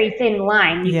a very thin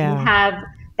line. You can have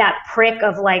that prick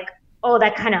of like, oh,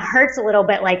 that kind of hurts a little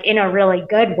bit, like in a really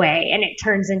good way. And it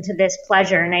turns into this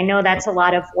pleasure. And I know that's a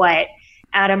lot of what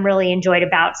Adam really enjoyed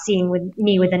about seeing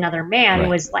me with another man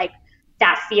was like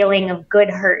that feeling of good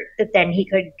hurt that then he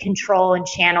could control and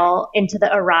channel into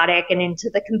the erotic and into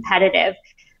the competitive.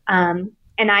 And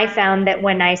I found that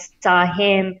when I saw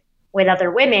him with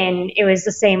other women, it was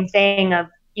the same thing of,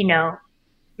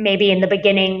 maybe in the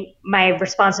beginning, my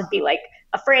response would be like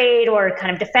afraid or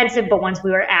kind of defensive. But once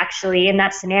we were actually in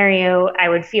that scenario, I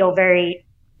would feel very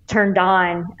turned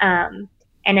on.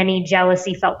 And any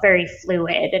jealousy felt very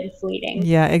fluid and fleeting.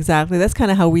 Yeah, exactly. That's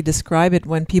kind of how we describe it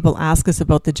when people ask us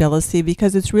about the jealousy,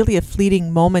 because it's really a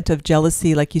fleeting moment of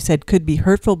jealousy, like you said, could be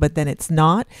hurtful, but then it's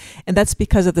not. And that's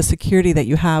because of the security that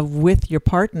you have with your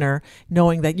partner,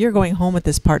 knowing that you're going home with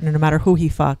this partner no matter who he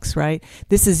fucks, right?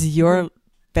 This is your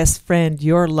best friend,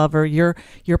 your lover, your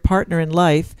partner in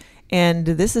life. And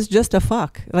this is just a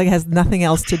fuck. Like, it has nothing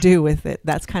else to do with it.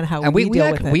 That's kind of how we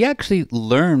deal with it. We actually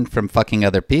learn from fucking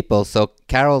other people. So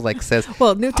Carol says...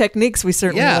 well, new techniques we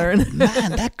certainly learn.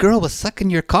 Man, that girl was sucking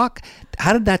your cock.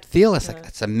 How did that feel? It's like,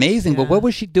 that's amazing. But what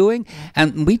was she doing?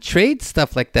 And we trade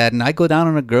stuff like that. And I go down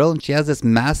on a girl and she has this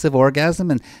massive orgasm.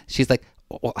 And she's like,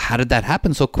 well, how did that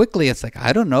happen so quickly? It's like,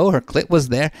 I don't know. Her clit was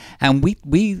there. And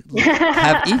we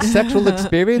have each sexual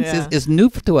experience is new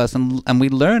to us. And we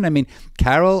learn. I mean,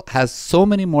 Carol has so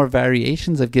many more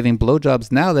variations of giving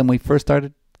blowjobs now than we first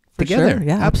started together. Sure.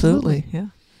 Yeah, absolutely. Yeah.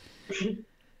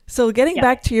 So getting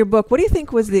back to your book, what do you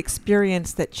think was the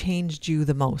experience that changed you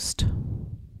the most?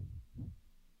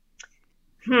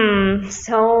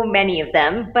 So many of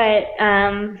them. But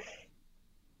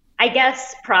I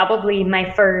guess probably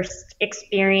my first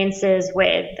experiences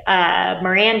with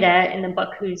Miranda in the book,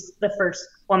 who's the first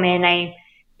woman I,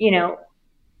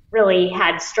 really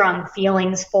had strong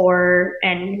feelings for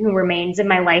and who remains in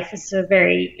my life as a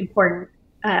very important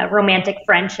romantic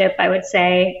friendship, I would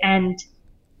say. And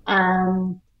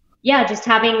just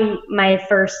having my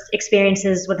first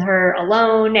experiences with her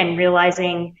alone and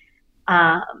realizing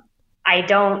I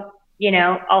don't,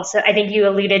 also, I think you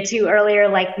alluded to earlier,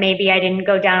 like maybe I didn't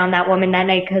go down on that woman that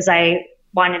night because I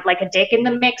wanted like a dick in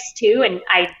the mix too. And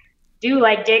I do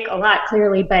like dick a lot,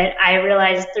 clearly, but I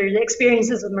realized through the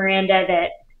experiences with Miranda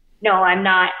that no, I'm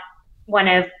not one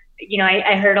of,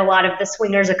 I heard a lot of the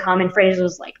swingers, a common phrase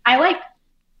was like, I like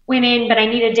women, but I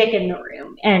need a dick in the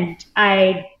room. And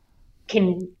I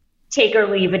can take or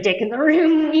leave a dick in the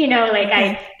room,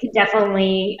 I can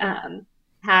definitely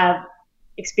have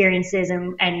experiences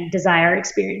and desire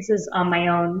experiences on my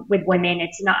own with women.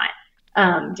 It's not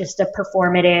just a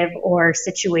performative or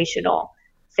situational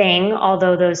thing,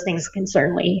 although those things can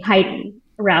certainly heighten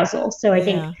arousal. So I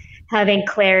think having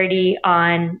clarity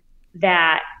on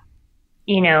that,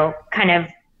 kind of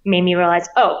made me realize,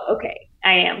 oh, okay,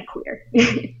 I am queer.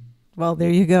 Well, there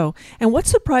you go. And what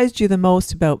surprised you the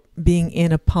most about being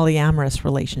in a polyamorous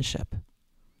relationship?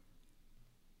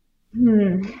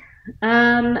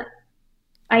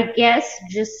 I guess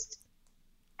just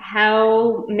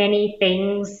how many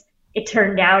things it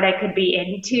turned out I could be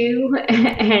into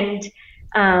and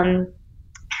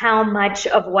how much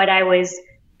of what I was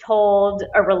told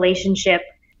a relationship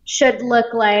should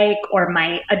look like or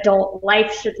my adult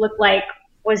life should look like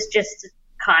was just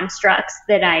constructs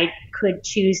that I could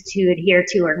choose to adhere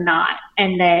to or not.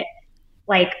 And that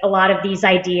like a lot of these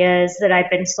ideas that I've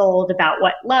been sold about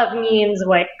what love means,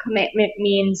 what commitment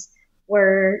means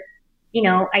were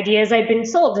ideas I've been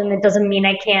sold, and it doesn't mean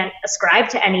I can't ascribe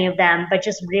to any of them, but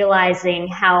just realizing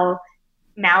how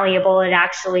malleable it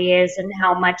actually is and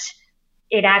how much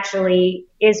it actually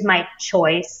is my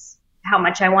choice how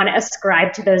much I want to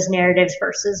ascribe to those narratives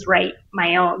versus write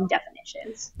my own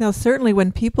definitions. Now, certainly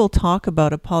when people talk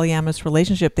about a polyamorous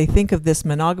relationship, they think of this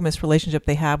monogamous relationship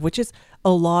they have, which is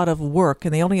a lot of work.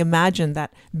 And they only imagine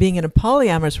that being in a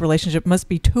polyamorous relationship must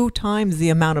be 2 times the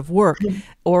amount of work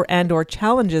or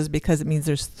challenges, because it means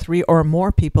there's 3 or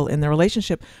more people in the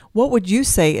relationship. What would you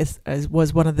say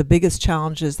was one of the biggest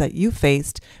challenges that you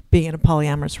faced being in a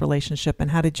polyamorous relationship,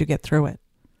 and how did you get through it?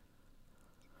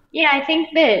 Yeah, I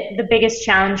think that the biggest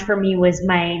challenge for me was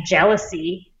my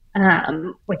jealousy,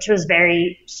 which was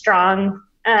very strong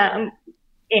in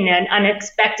an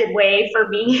unexpected way for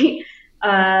me.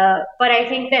 But I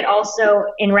think that also,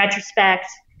 in retrospect,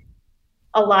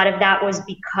 a lot of that was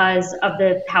because of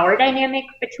the power dynamic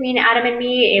between Adam and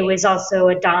me. It was also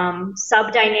a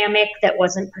dom-sub dynamic that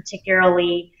wasn't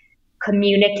particularly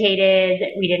communicated.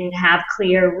 We didn't have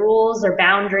clear rules or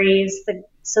boundaries.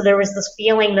 So there was this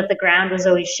feeling that the ground was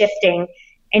always shifting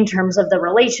in terms of the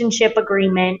relationship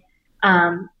agreement,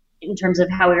 in terms of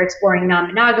how we were exploring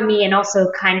non-monogamy, and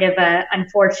also kind of a,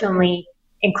 unfortunately,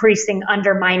 increasing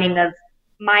undermining of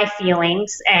my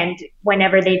feelings. And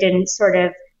whenever they didn't sort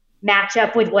of match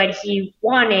up with what he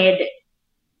wanted,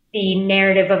 the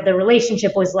narrative of the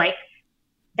relationship was like,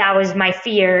 that was my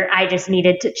fear. I just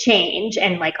needed to change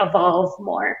and like evolve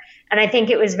more. And I think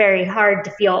it was very hard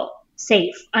to feel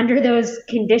safe under those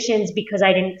conditions, because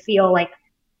I didn't feel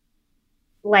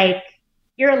like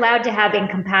you're allowed to have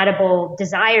incompatible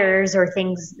desires or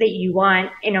things that you want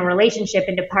in a relationship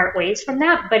and to part ways from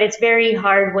that. But it's very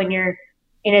hard when you're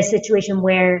in a situation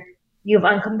where you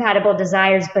have incompatible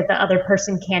desires, but the other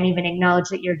person can't even acknowledge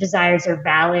that your desires are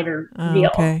valid or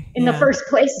real in the first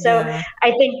place. So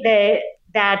I think that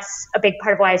that's a big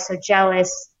part of why I'm so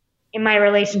jealous. In my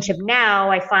relationship now,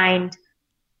 I find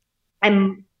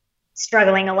I'm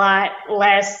struggling a lot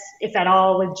less, if at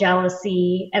all, with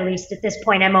jealousy. At least at this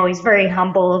point, I'm always very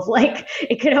humble of like,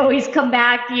 it could always come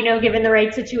back, given the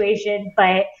right situation.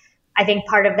 But I think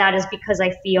part of that is because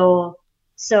I feel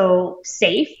so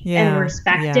safe and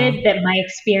respected that my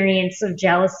experience of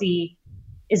jealousy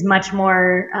is much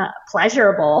more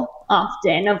pleasurable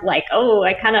often, of like, oh,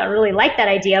 I kind of really like that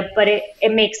idea. But it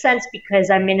makes sense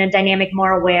because I'm in a dynamic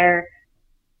more where,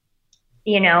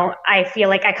 I feel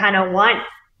like I kind of want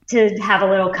to have a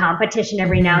little competition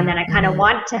every now and then. I kind of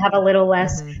want to have a little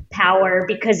less power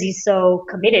because he's so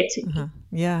committed to me.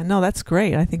 Yeah, no, that's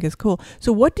great. I think it's cool.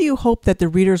 So what do you hope that the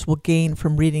readers will gain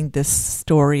from reading this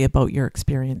story about your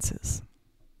experiences?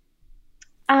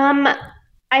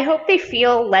 I hope they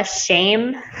feel less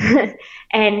shame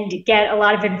and get a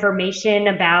lot of information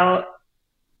about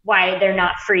why they're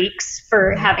not freaks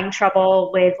for having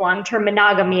trouble with long-term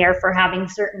monogamy or for having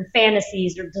certain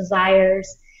fantasies or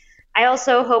desires. I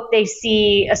also hope they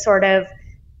see a sort of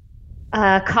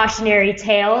cautionary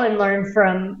tale and learn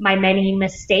from my many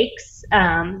mistakes,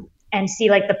 and see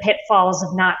like the pitfalls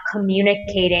of not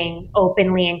communicating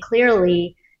openly and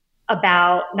clearly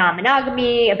about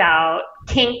non-monogamy, about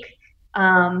kink.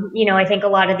 I think a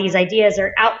lot of these ideas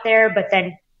are out there, but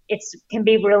then it can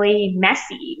be really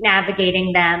messy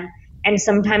navigating them. And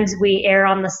sometimes we err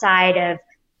on the side of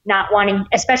not wanting,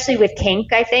 especially with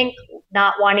kink, I think,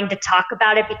 not wanting to talk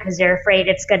about it because they're afraid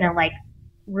it's going to like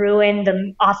ruin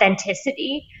the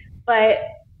authenticity. But,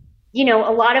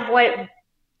 a lot of what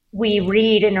we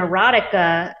read in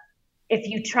erotica, if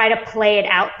you try to play it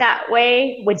out that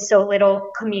way with so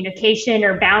little communication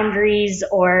or boundaries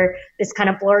or this kind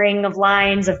of blurring of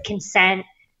lines of consent,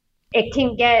 it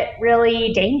can get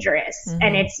really dangerous.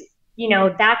 And it's,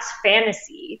 that's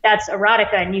fantasy, that's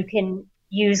erotica, and you can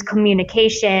use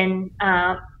communication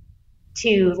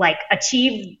to like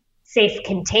achieve safe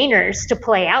containers to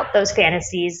play out those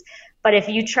fantasies. But if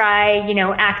you try,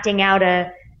 acting out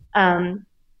a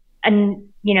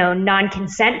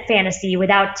non-consent fantasy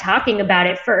without talking about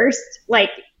it first,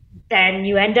 then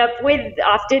you end up with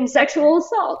often sexual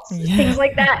assaults, things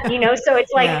like that, So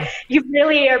it's like you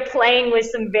really are playing with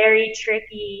some very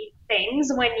tricky things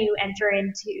when you enter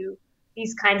into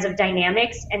these kinds of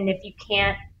dynamics. And if you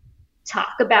can't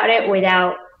talk about it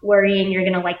without worrying you're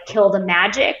going to kill the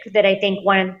magic, that I think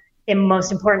one of the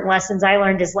most important lessons I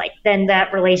learned is then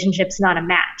that relationship's not a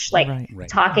match.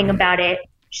 Talking about it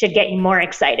should get you more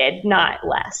excited, not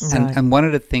less. And one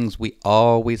of the things we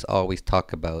always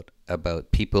talk about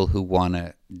people who want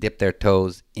to dip their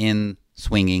toes in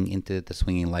swinging, into the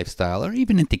swinging lifestyle, or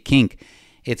even into kink,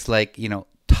 it's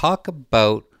talk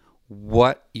about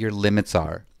what your limits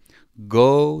are.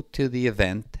 Go to the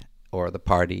event or the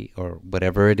party or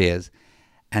whatever it is,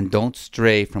 and don't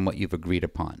stray from what you've agreed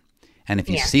upon. And if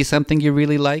you see something you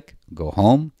really like, go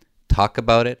home, talk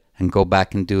about it, and go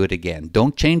back and do it again.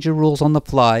 Don't change your rules on the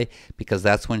fly, because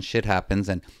that's when shit happens.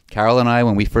 And Carol and I,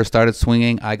 when we first started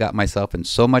swinging, I got myself in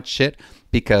so much shit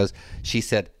because she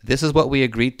said, this is what we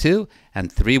agreed to.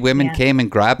 And 3 women came and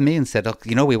grabbed me and said,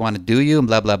 oh, we want to do you and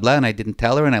blah, blah, blah. And I didn't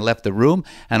tell her, and I left the room.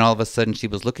 And all of a sudden she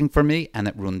was looking for me, and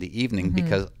it ruined the evening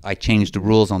because I changed the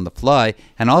rules on the fly.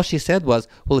 And all she said was,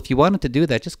 well, if you wanted to do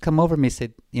that, just come over to me. I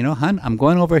said, hun, I'm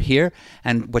going over here.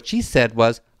 And what she said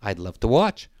was, I'd love to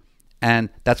watch. And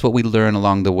that's what we learn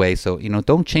along the way. So,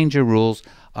 don't change your rules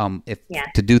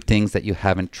to do things that you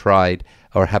haven't tried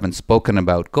or haven't spoken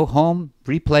about. Go home,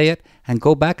 replay it, and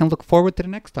go back and look forward to the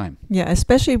next time. Yeah,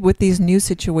 especially with these new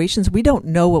situations, we don't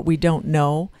know what we don't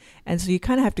know. And so you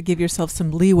kind of have to give yourself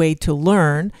some leeway to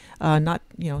learn, not,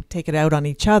 take it out on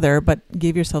each other, but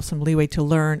give yourself some leeway to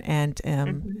learn and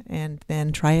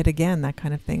then try it again, that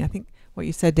kind of thing. I think what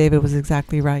you said, David, was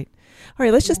exactly right. All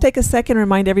right, let's just take a second and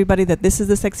remind everybody that this is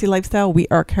The Sexy Lifestyle. We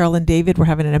are Carol and David. We're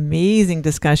having an amazing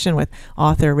discussion with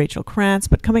author Rachel Krantz.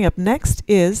 But coming up next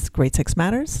is Great Sex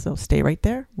Matters, so stay right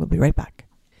there. We'll be right back.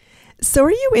 So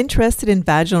are you interested in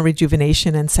vaginal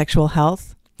rejuvenation and sexual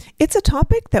health? It's a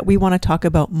topic that we want to talk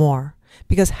about more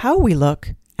because how we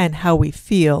look and how we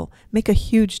feel make a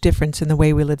huge difference in the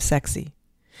way we live sexy.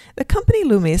 The company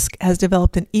Lumisk has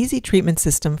developed an easy treatment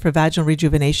system for vaginal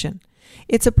rejuvenation.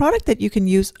 It's a product that you can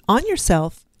use on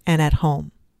yourself and at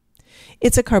home.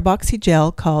 It's a carboxy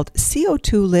gel called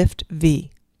CO2 Lift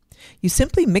V. You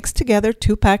simply mix together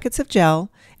 2 packets of gel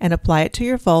and apply it to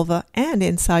your vulva and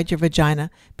inside your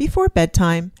vagina before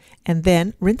bedtime, and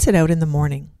then rinse it out in the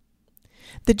morning.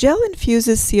 The gel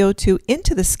infuses CO2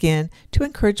 into the skin to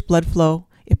encourage blood flow.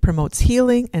 It promotes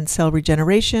healing and cell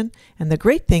regeneration, and the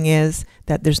great thing is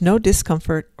that there's no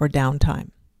discomfort or downtime.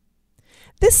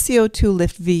 This CO2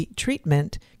 Lift V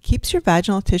treatment keeps your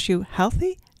vaginal tissue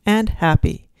healthy and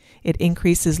happy. It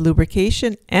increases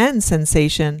lubrication and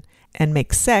sensation and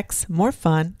makes sex more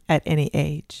fun at any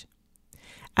age.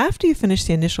 After you finish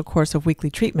the initial course of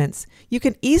weekly treatments, you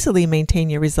can easily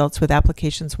maintain your results with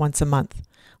applications once a month.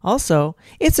 Also,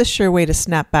 it's a sure way to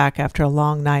snap back after a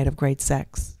long night of great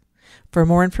sex. For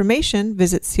more information,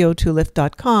 visit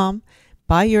co2lift.com.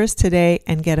 Buy yours today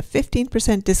and get a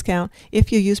 15% discount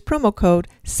if you use promo code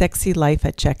SEXYLIFE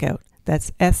at checkout.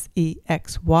 That's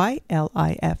SEXYLIFE.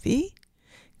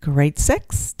 Great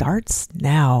sex starts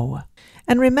now.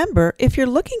 And remember, if you're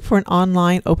looking for an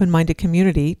online open-minded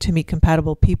community to meet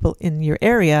compatible people in your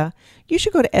area, you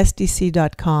should go to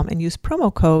SDC.com and use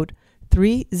promo code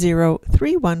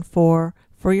 30314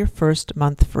 for your first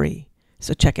month free.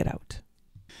 So check it out.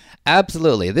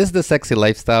 Absolutely. This is The Sexy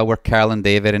Lifestyle. We're Carol and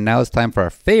David, and now it's time for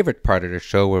our favorite part of the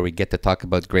show where we get to talk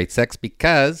about great sex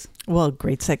because... well,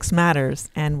 great sex matters,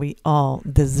 and we all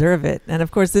deserve it. And of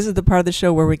course, this is the part of the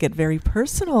show where we get very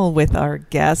personal with our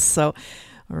guests. So,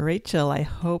 Rachel, I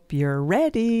hope you're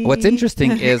ready. What's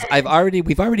interesting is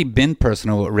we've already been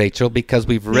personal with Rachel because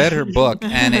we've read her book,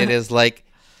 and it is like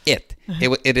it.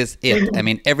 It is it. I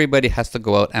mean, everybody has to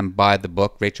go out and buy the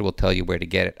book. Rachel will tell you where to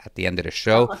get it at the end of the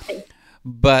show.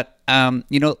 But,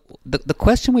 the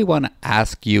question we want to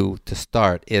ask you to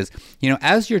start is,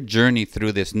 as your journey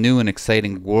through this new and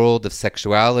exciting world of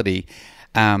sexuality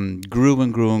grew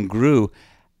and grew and grew,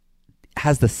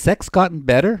 has the sex gotten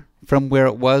better from where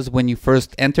it was when you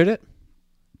first entered it?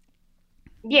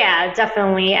 Yeah,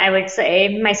 definitely. I would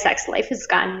say my sex life has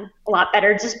gotten a lot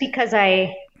better just because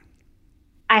I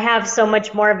have so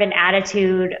much more of an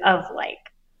attitude of like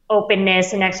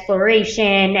openness and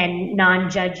exploration and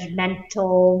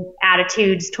non-judgmental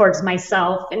attitudes towards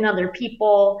myself and other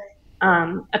people,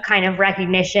 a kind of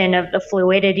recognition of the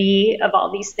fluidity of all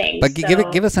these things. But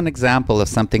give us an example of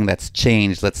something that's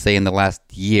changed, let's say in the last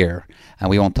year, and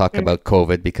we won't talk about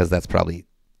COVID because that's probably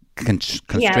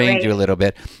constrained you a little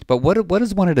bit. But what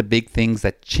is one of the big things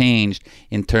that changed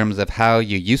in terms of how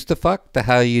you used to fuck to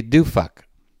how you do fuck?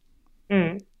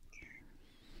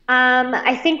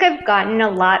 I think I've gotten a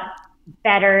lot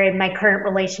better in my current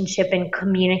relationship in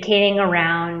communicating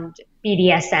around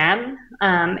BDSM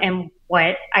and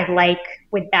what I like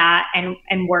with that, and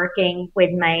working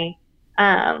with my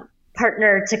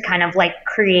partner to kind of like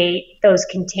create those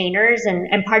containers.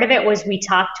 And part of it was we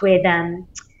talked with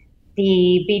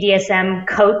the BDSM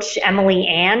coach, Emily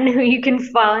Ann, who you can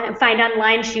find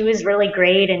online. She was really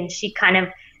great, and she kind of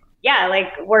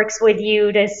works with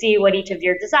you to see what each of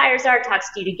your desires are,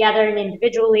 talks to you together and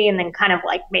individually, and then kind of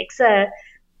like makes a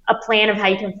plan of how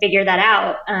you can figure that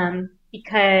out.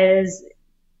 Because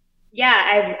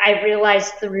I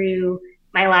realized through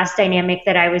my last dynamic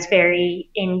that I was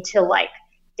very into like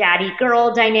daddy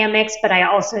girl dynamics, but I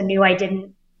also knew I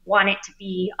didn't want it to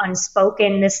be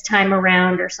unspoken this time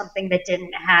around, or something that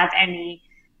didn't have any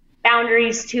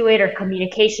boundaries to it or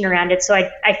communication around it. So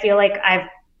I feel like I've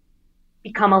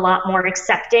become a lot more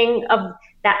accepting of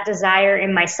that desire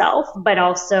in myself, but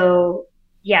also,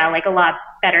 like a lot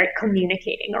better at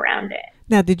communicating around it.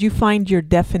 Now, did you find your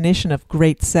definition of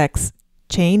great sex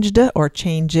changed or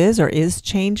changes or is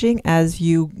changing as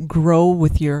you grow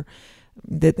with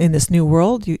in this new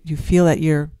world? You feel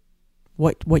that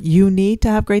what you need to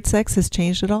have great sex has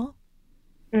changed at all?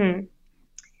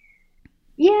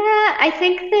 Yeah, I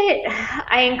think that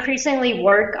I increasingly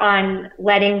work on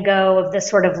letting go of the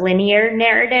sort of linear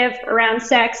narrative around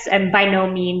sex, and by no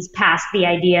means past the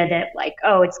idea that like,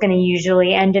 oh, it's going to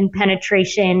usually end in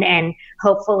penetration and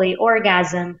hopefully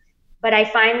orgasm. But I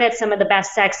find that some of the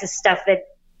best sex is stuff that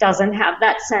doesn't have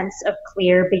that sense of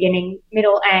clear beginning,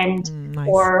 middle, end, Nice.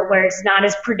 Or where it's not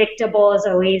as predictable as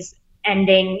always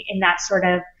ending in that sort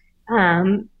of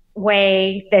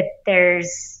way that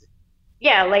there's,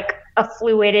 like a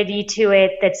fluidity to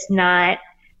it that's not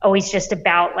always just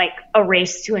about like a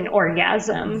race to an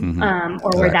orgasm,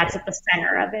 or where that's at the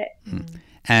center of it.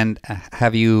 And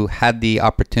have you had the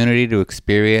opportunity to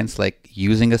experience like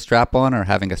using a strap-on or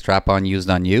having a strap-on used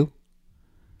on you?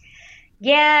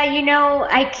 Yeah,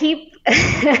 I keep,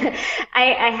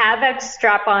 I have had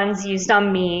strap-ons used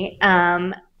on me,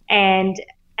 and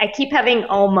I keep having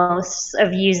almost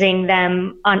of using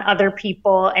them on other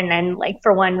people, and then like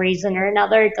for one reason or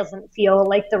another, it doesn't feel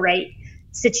like the right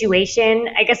situation.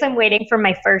 I guess I'm waiting for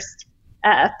my first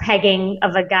pegging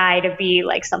of a guy to be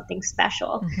like something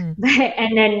special.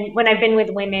 And then when I've been with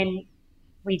women,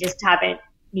 we just haven't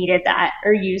needed that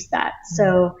or used that.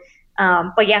 So,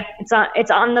 but yeah, it's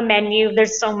on the menu.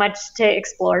 There's so much to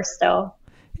explore still.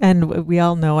 And we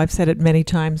all know, I've said it many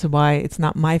times, why it's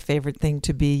not my favorite thing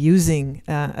to be using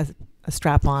a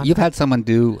strap-on. You've had someone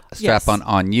do a strap-on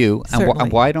on you,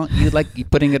 and why don't you like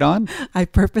putting it on? I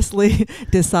purposely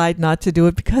decide not to do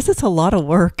it because it's a lot of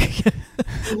work.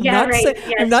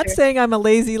 I'm not saying I'm a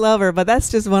lazy lover, but that's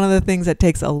just one of the things that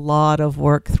takes a lot of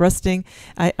work. Thrusting,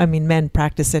 I mean, men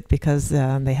practice it because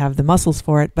they have the muscles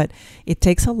for it, but it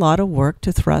takes a lot of work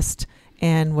to thrust.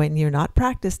 And when you're not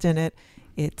practiced in it,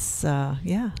 it's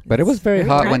But it was very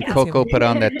hot when Coco put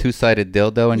on that two-sided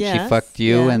dildo and she fucked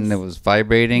you, and it was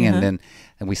vibrating, and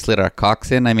we slid our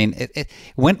cocks in. I mean,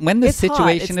 when the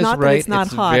situation is right,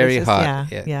 it's very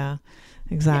hot. Yeah,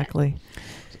 exactly.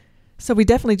 So we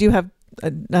definitely do have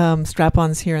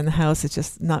strap-ons here in the house. It's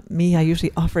just not me. I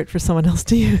usually offer it for someone else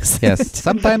to use. Yes,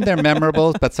 sometimes they're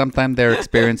memorable, but sometimes they're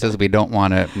experiences we don't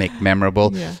want to make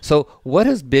memorable. Yeah. So what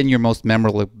has been your most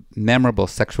memorable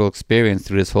sexual experience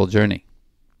through this whole journey?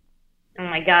 Oh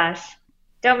my gosh.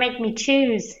 Don't make me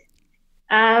choose.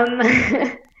 I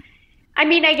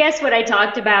mean, I guess what I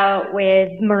talked about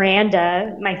with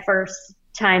Miranda, my first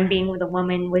time being with a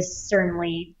woman, was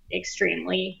certainly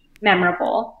extremely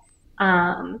memorable.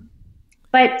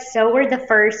 But so were the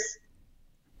first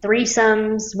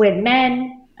threesomes with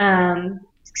men,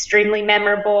 extremely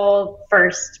memorable,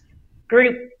 first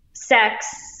group sex.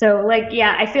 So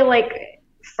I feel like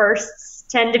firsts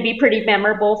tend to be pretty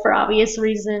memorable for obvious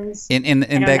reasons. In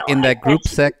that group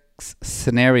sex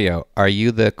scenario, are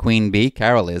you the queen bee?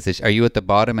 Carol is. Are you at the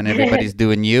bottom and everybody's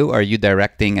doing you? Or are you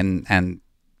directing and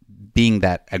being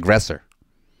that aggressor?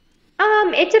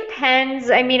 It depends.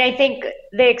 I mean, I think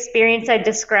the experience I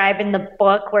describe in the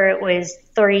book, where it was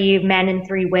 3 men and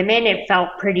 3 women, it felt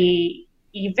pretty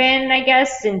even, I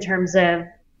guess, in terms of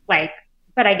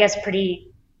but I guess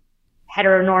pretty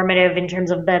heteronormative in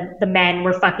terms of the men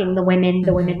were fucking the women.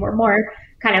 The women were more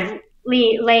kind of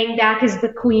laying back as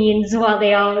the queens while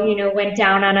they all, went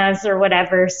down on us or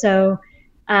whatever. So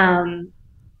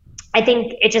I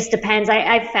think it just depends.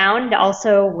 I've found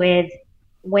also with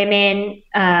women,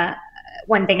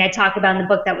 one thing I talk about in the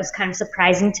book that was kind of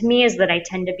surprising to me is that I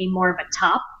tend to be more of a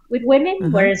top with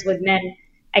women, whereas with men,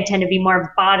 I tend to be more of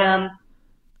bottom.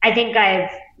 I think I've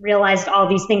realized all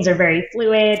these things are very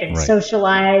fluid and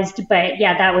socialized, but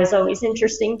that was always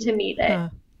interesting to me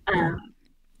that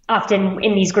often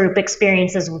in these group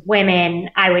experiences with women,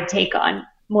 I would take on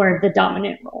more of the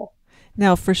dominant role.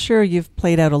 Now, for sure, you've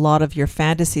played out a lot of your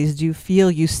fantasies. Do you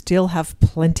feel you still have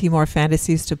plenty more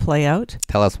fantasies to play out?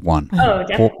 Tell us one. Oh,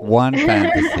 definitely. One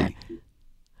fantasy.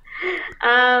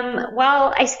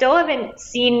 Well, I still haven't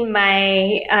seen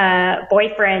my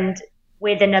boyfriend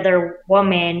with another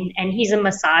woman, and he's a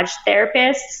massage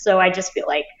therapist. So I just feel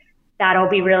like that'll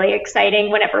be really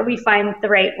exciting whenever we find the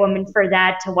right woman for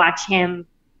that, to watch him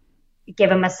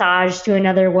give a massage to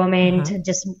another woman, to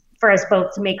just for us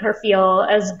both to make her feel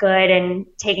as good and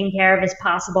taken care of as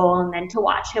possible. And then to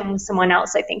watch him with someone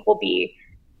else, I think will be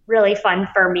really fun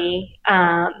for me.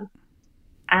 I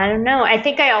don't know. I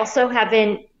think I also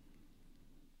haven't,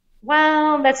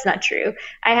 well, that's not true.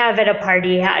 I have at a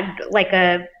party had like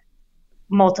a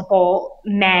multiple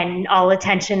men all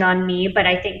attention on me, but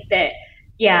I think that,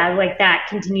 yeah, like that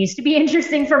continues to be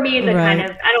interesting for me. The kind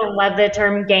of, I don't love the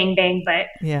term gangbang, but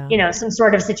you know, some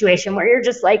sort of situation where you're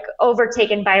just like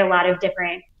overtaken by a lot of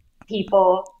different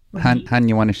people. Han,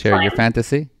 you want to share your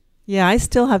fantasy? Yeah, I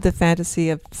still have the fantasy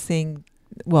of seeing,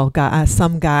 well,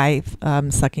 some guy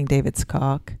sucking David's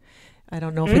cock. I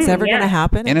don't know if it's ever going to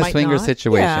happen. In a swinger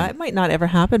situation. Yeah, it might not ever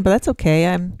happen, but that's okay.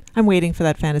 I'm waiting for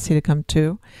that fantasy to come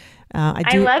true.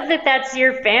 I love that that's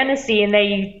your fantasy and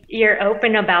that you're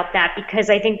open about that, because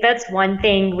I think that's one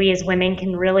thing we as women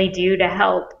can really do to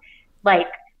help, like,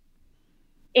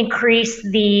 increase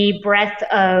the breadth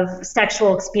of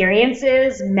sexual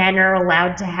experiences men are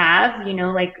allowed to have. You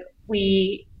know, like,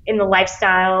 we in the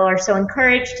lifestyle are so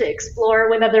encouraged to explore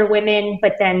with other women,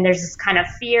 but then there's this kind of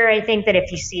fear, I think, that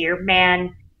if you see your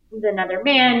man with another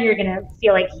man, you're going to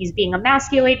feel like he's being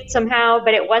emasculated somehow.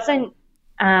 But it wasn't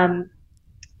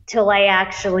till I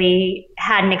actually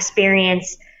had an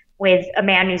experience with a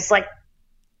man who's like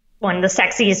one of the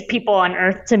sexiest people on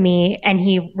earth to me, and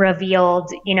he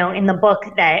revealed, you know, in the book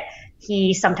that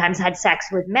he sometimes had sex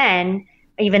with men,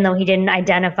 even though he didn't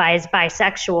identify as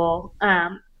bisexual,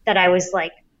 that I was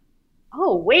like,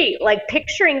 oh, wait, like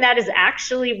picturing that is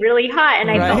actually really hot.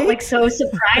 And I felt like so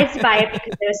surprised by it,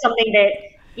 because it was something that,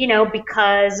 you know,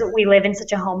 because we live in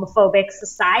such a homophobic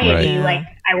society, like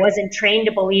I wasn't trained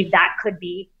to believe that could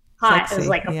be hot. Sexy. It was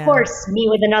like, of course, me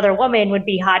with another woman would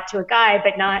be hot to a guy,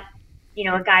 but not, you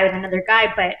know, a guy with another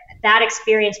guy. But that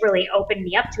experience really opened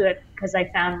me up to it, because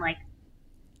I found like,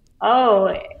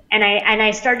 oh, and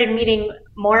I started meeting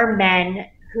more men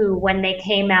who, when they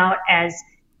came out as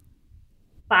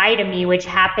bi to me, which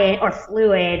happened, or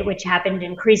fluid, which happened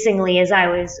increasingly as I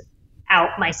was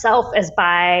out myself as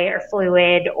bi or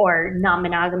fluid or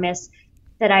non-monogamous,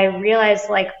 that I realized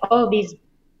like, oh, these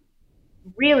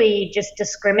really just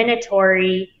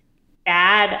discriminatory,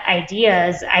 bad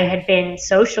ideas I had been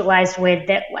socialized with,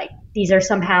 that like these are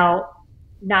somehow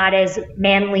not as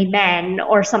manly men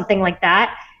or something like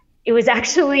that. It was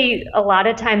actually a lot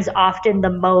of times often the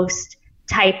most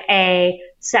type A,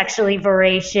 sexually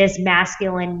voracious,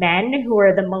 masculine men who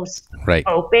are the most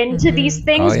open to these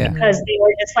things, because they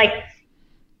were just like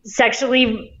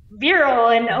sexually virile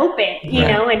and open, you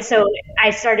know? And so I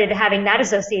started having that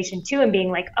association too, and being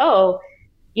like, oh,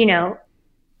 you know,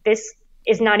 this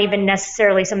is not even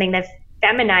necessarily something that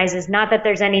feminizes. Not that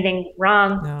there's anything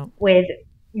wrong with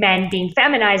men being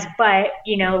feminized, but,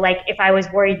 you know, like if I was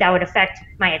worried that would affect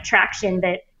my attraction,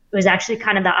 that it was actually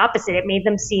kind of the opposite. It made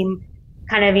them seem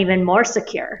kind of even more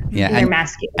secure in their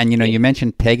masculinity. And, you know, you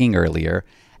mentioned pegging earlier,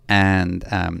 and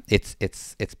it's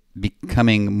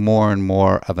becoming more and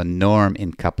more of a norm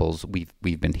in couples.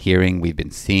 We've been hearing, we've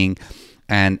been seeing.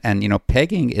 And you know,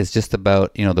 pegging is just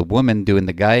about, you know, the woman doing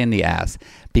the guy in the ass,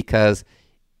 because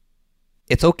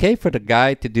it's okay for the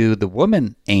guy to do the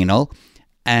woman anal.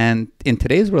 And in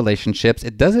today's relationships,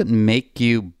 it doesn't make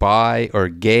you bi or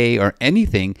gay or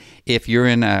anything if you're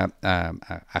in a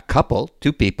couple,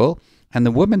 two people, and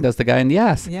the woman does the guy in the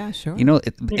ass. Yeah, sure. You know,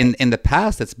 in the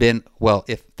past, it's been, well,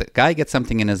 if the guy gets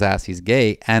something in his ass, he's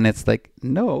gay. And it's like,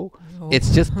 no,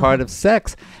 it's just part of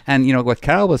sex. And, you know, what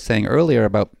Carol was saying earlier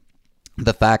about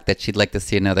the fact that she'd like to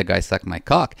see another guy suck my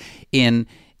cock. In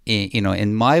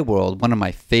my world, one of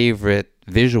my favorite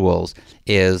visuals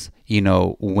is, you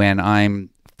know, when I'm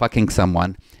fucking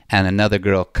someone and another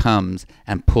girl comes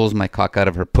and pulls my cock out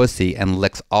of her pussy and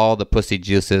licks all the pussy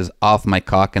juices off my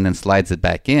cock and then slides it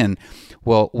back in.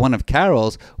 Well, one of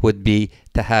Carol's would be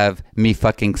to have me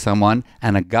fucking someone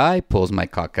and a guy pulls my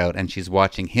cock out and she's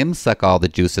watching him suck all the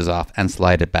juices off and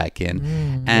slide it back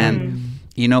in. And,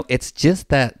 you know, it's just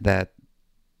that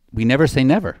we never say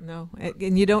never. No,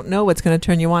 and you don't know what's going to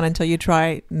turn you on until you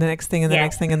try the next thing and the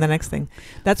next thing and the next thing.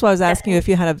 That's why I was asking you if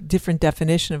you had a different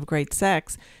definition of great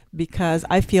sex, because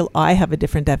I feel I have a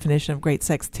different definition of great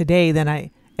sex today than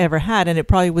I ever had, and it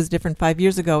probably was different 5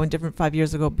 years ago and different 5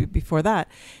 years ago before that.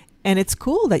 And it's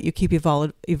cool that you keep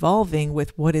evolving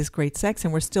with what is great sex,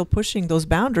 and we're still pushing those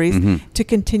boundaries to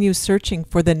continue searching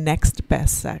for the next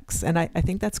best sex. And I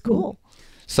think that's cool.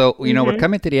 So, you know, we're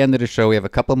coming to the end of the show. We have a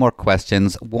couple more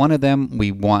questions. One of them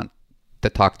we want to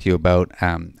talk to you about.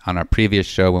 On our previous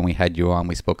show when we had you on,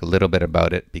 we spoke a little bit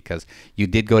about it because you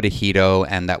did go to Hedo,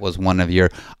 and that was one of your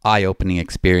eye-opening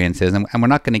experiences. And we're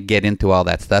not going to get into all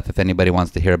that stuff. If anybody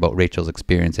wants to hear about Rachel's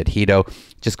experience at Hedo,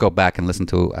 just go back and listen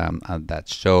to that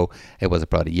show. It was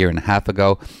about a year and a half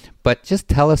ago. But just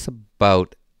tell us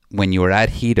about when you were at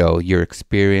Hedo, your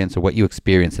experience or what you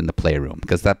experienced in the playroom,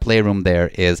 because that playroom there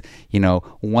is,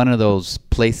 one of those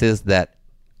places that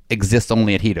exists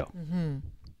only at Hedo.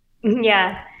 Mm-hmm.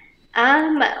 Yeah.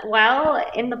 Well,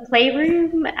 in the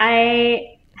playroom,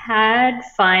 I had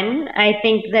fun. I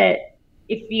think that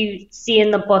if you see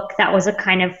in the book, that was a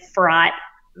kind of fraught,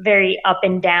 very up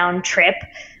and down trip,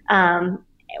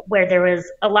 where there was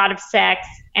a lot of sex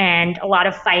and a lot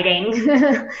of fighting.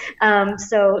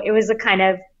 So it was a kind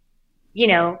of,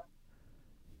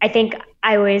 I think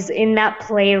I was in that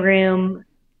playroom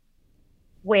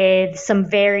with some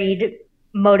varied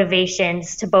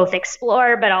motivations to both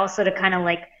explore, but also to kind of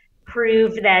like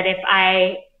prove that if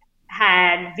I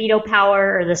had veto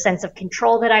power or the sense of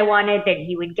control that I wanted, that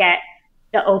he would get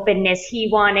the openness he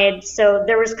wanted. So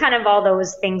there was kind of all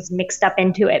those things mixed up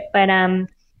into it. But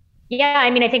yeah, I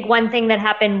mean, I think one thing that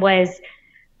happened was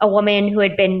a woman who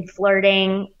had been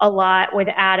flirting a lot with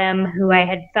Adam, who I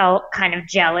had felt kind of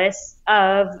jealous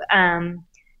of.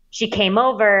 She came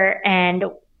over, and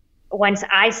once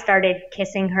I started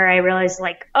kissing her, I realized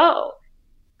like, oh,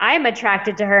 I'm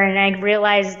attracted to her. And I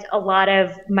realized a lot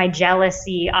of my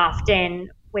jealousy often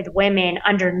with women,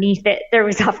 underneath it, there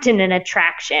was often an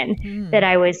attraction that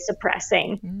I was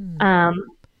suppressing,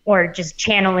 or just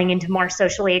channeling into more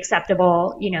socially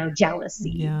acceptable,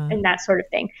 jealousy and that sort of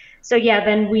thing. So yeah,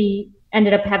 then we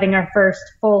ended up having our first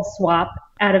full swap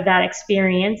out of that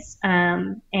experience.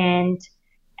 And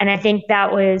I think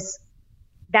that was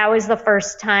the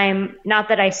first time, not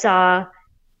that I saw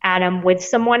Adam with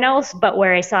someone else, but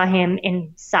where I saw him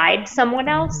inside someone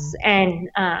else. And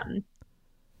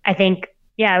I think,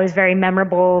 it was very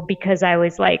memorable because I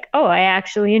was like, oh, I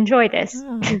actually enjoy this.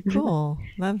 Oh, cool.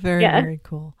 That's very, very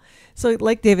cool. So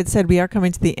like David said, we are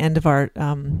coming to the end of our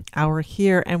hour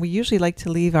here, and we usually like to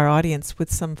leave our audience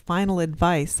with some final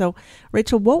advice. So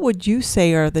Rachel, what would you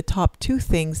say are the top 2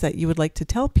 things that you would like to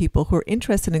tell people who are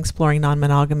interested in exploring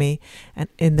non-monogamy and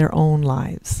in their own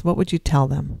lives? What would you tell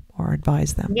them or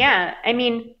advise them? Yeah, I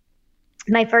mean,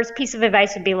 my first piece of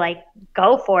advice would be like,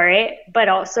 go for it, but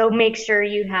also make sure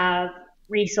you have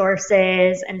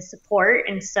resources and support.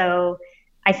 And so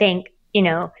I think,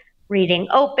 reading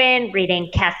Open,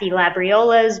 reading Kathy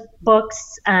Labriola's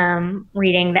books,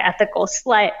 reading The Ethical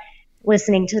Slut,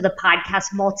 listening to the podcast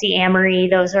Multi-Amory,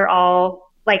 those are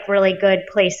all like really good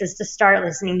places to start,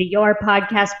 listening to your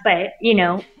podcast. But,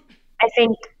 I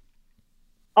think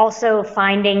also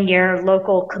finding your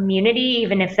local community,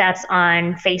 even if that's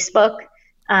on Facebook,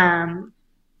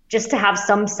 just to have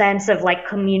some sense of like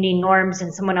community norms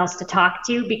and someone else to talk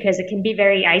to, because it can be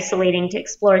very isolating to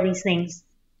explore these things,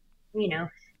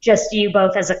 just you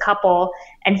both as a couple,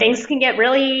 and things can get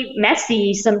really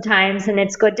messy sometimes. And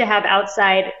it's good to have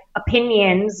outside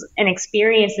opinions and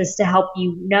experiences to help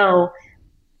you know,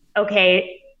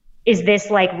 okay, is this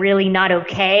like really not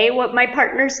okay what my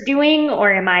partner's doing?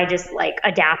 Or am I just like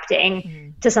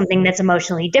adapting to something that's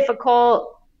emotionally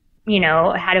difficult?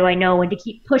 How do I know when to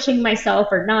keep pushing myself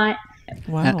or not?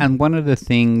 Wow. And one of the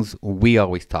things we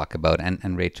always talk about,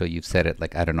 and Rachel, you've said it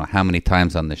like I don't know how many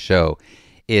times on the show,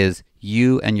 is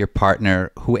you and your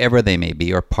partner, whoever they may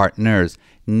be, or partners,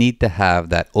 need to have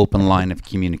that open line of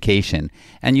communication.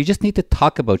 And you just need to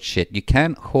talk about shit. You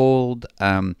can't hold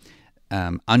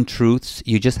untruths.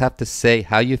 You just have to say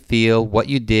how you feel, what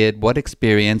you did, what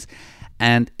experience.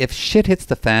 And if shit hits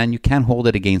the fan, you can't hold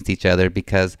it against each other,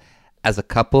 because as a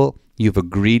couple, you've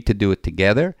agreed to do it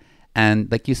together.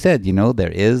 And like you said,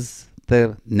 there is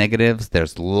the negatives,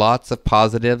 there's lots of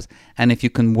positives. And if you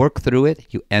can work through it,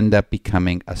 you end up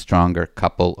becoming a stronger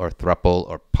couple or throuple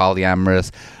or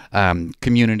polyamorous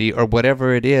community or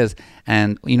whatever it is.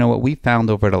 And what we found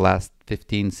over the last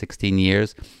 15, 16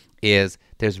 years is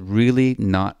there's really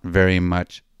not very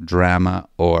much drama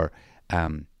or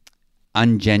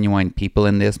ungenuine people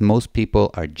in this. Most people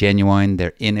are genuine.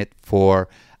 They're in it for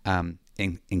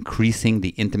increasing the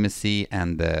intimacy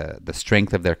and the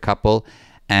strength of their couple.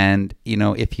 And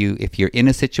if you're in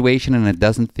a situation and it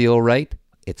doesn't feel right,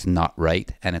 it's not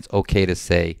right, and it's okay to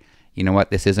say, you know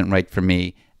what, this isn't right for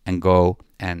me, and go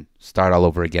and start all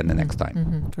over again the next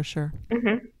time. For sure.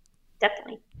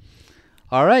 Definitely.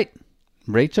 All right,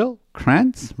 Rachel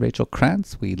Krantz,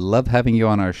 we love having you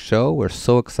on our show. We're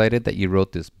so excited that you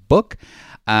wrote this book.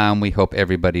 We hope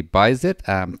everybody buys it.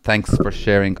 Thanks for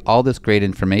sharing all this great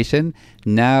information.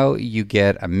 Now you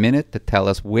get a minute to tell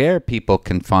us where people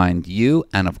can find you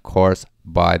and, of course,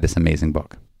 buy this amazing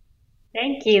book.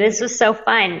 Thank you. This was so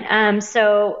fun.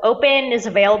 So Open is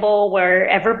available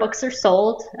wherever books are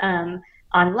sold,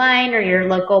 online or your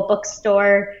local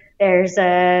bookstore. There's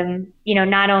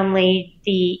not only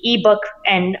the ebook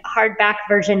and hardback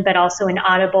version, but also an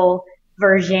Audible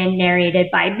version narrated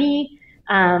by me.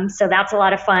 So that's a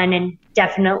lot of fun and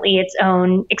definitely its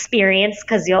own experience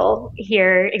because you'll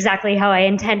hear exactly how I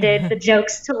intended the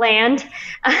jokes to land.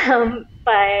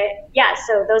 But yeah,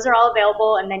 so those are all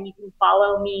available. And then you can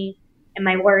follow me and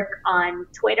my work on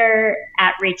Twitter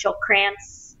at Rachel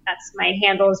Krantz. That's my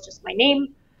handle, is just my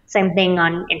name. Same thing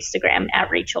on Instagram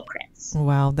at Rachel Krantz.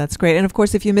 Wow, that's great. And of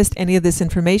course, if you missed any of this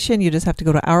information, you just have to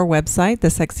go to our website,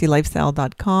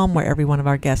 thesexylifestyle.com, where every one of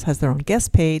our guests has their own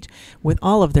guest page with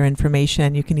all of their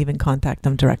information. You can even contact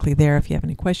them directly there if you have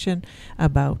any question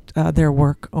about their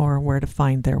work or where to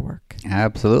find their work.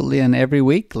 Absolutely. And every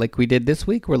week, like we did this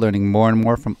week, we're learning more and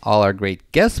more from all our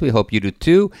great guests. We hope you do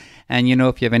too. And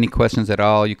if you have any questions at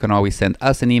all, you can always send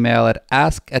us an email at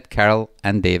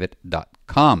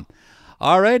ask@carolanddavid.com.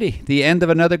 Alrighty, the end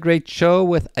of another great show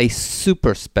with a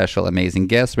super special, amazing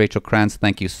guest. Rachel Krantz,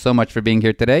 thank you so much for being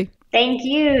here today. Thank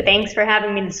you. Thanks for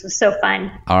having me. This was so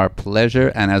fun. Our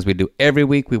pleasure. And as we do every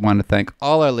week, we want to thank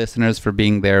all our listeners for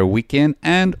being there week in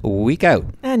and week out.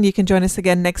 And you can join us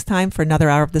again next time for another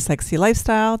hour of The Sexy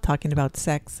Lifestyle, talking about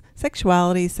sex,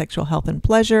 sexuality, sexual health and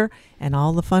pleasure, and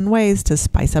all the fun ways to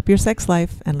spice up your sex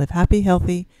life and live happy,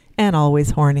 healthy, and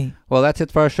always horny. Well, that's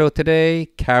it for our show today.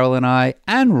 Carol and I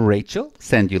and Rachel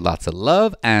send you lots of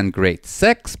love and great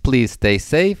sex. Please stay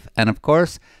safe. And of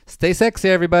course, stay sexy,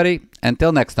 everybody.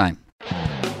 Until next time.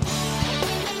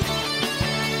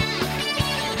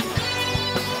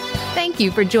 Thank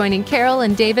you for joining Carol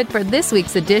and David for this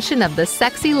week's edition of The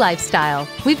Sexy Lifestyle.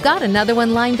 We've got another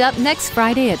one lined up next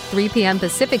Friday at 3 p.m.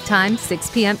 Pacific Time, 6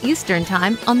 p.m. Eastern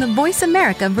Time on the Voice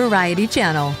America Variety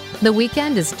Channel. The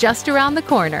weekend is just around the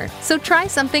corner, so try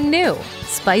something new,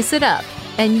 spice it up,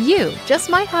 and you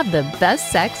just might have the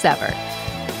best sex ever.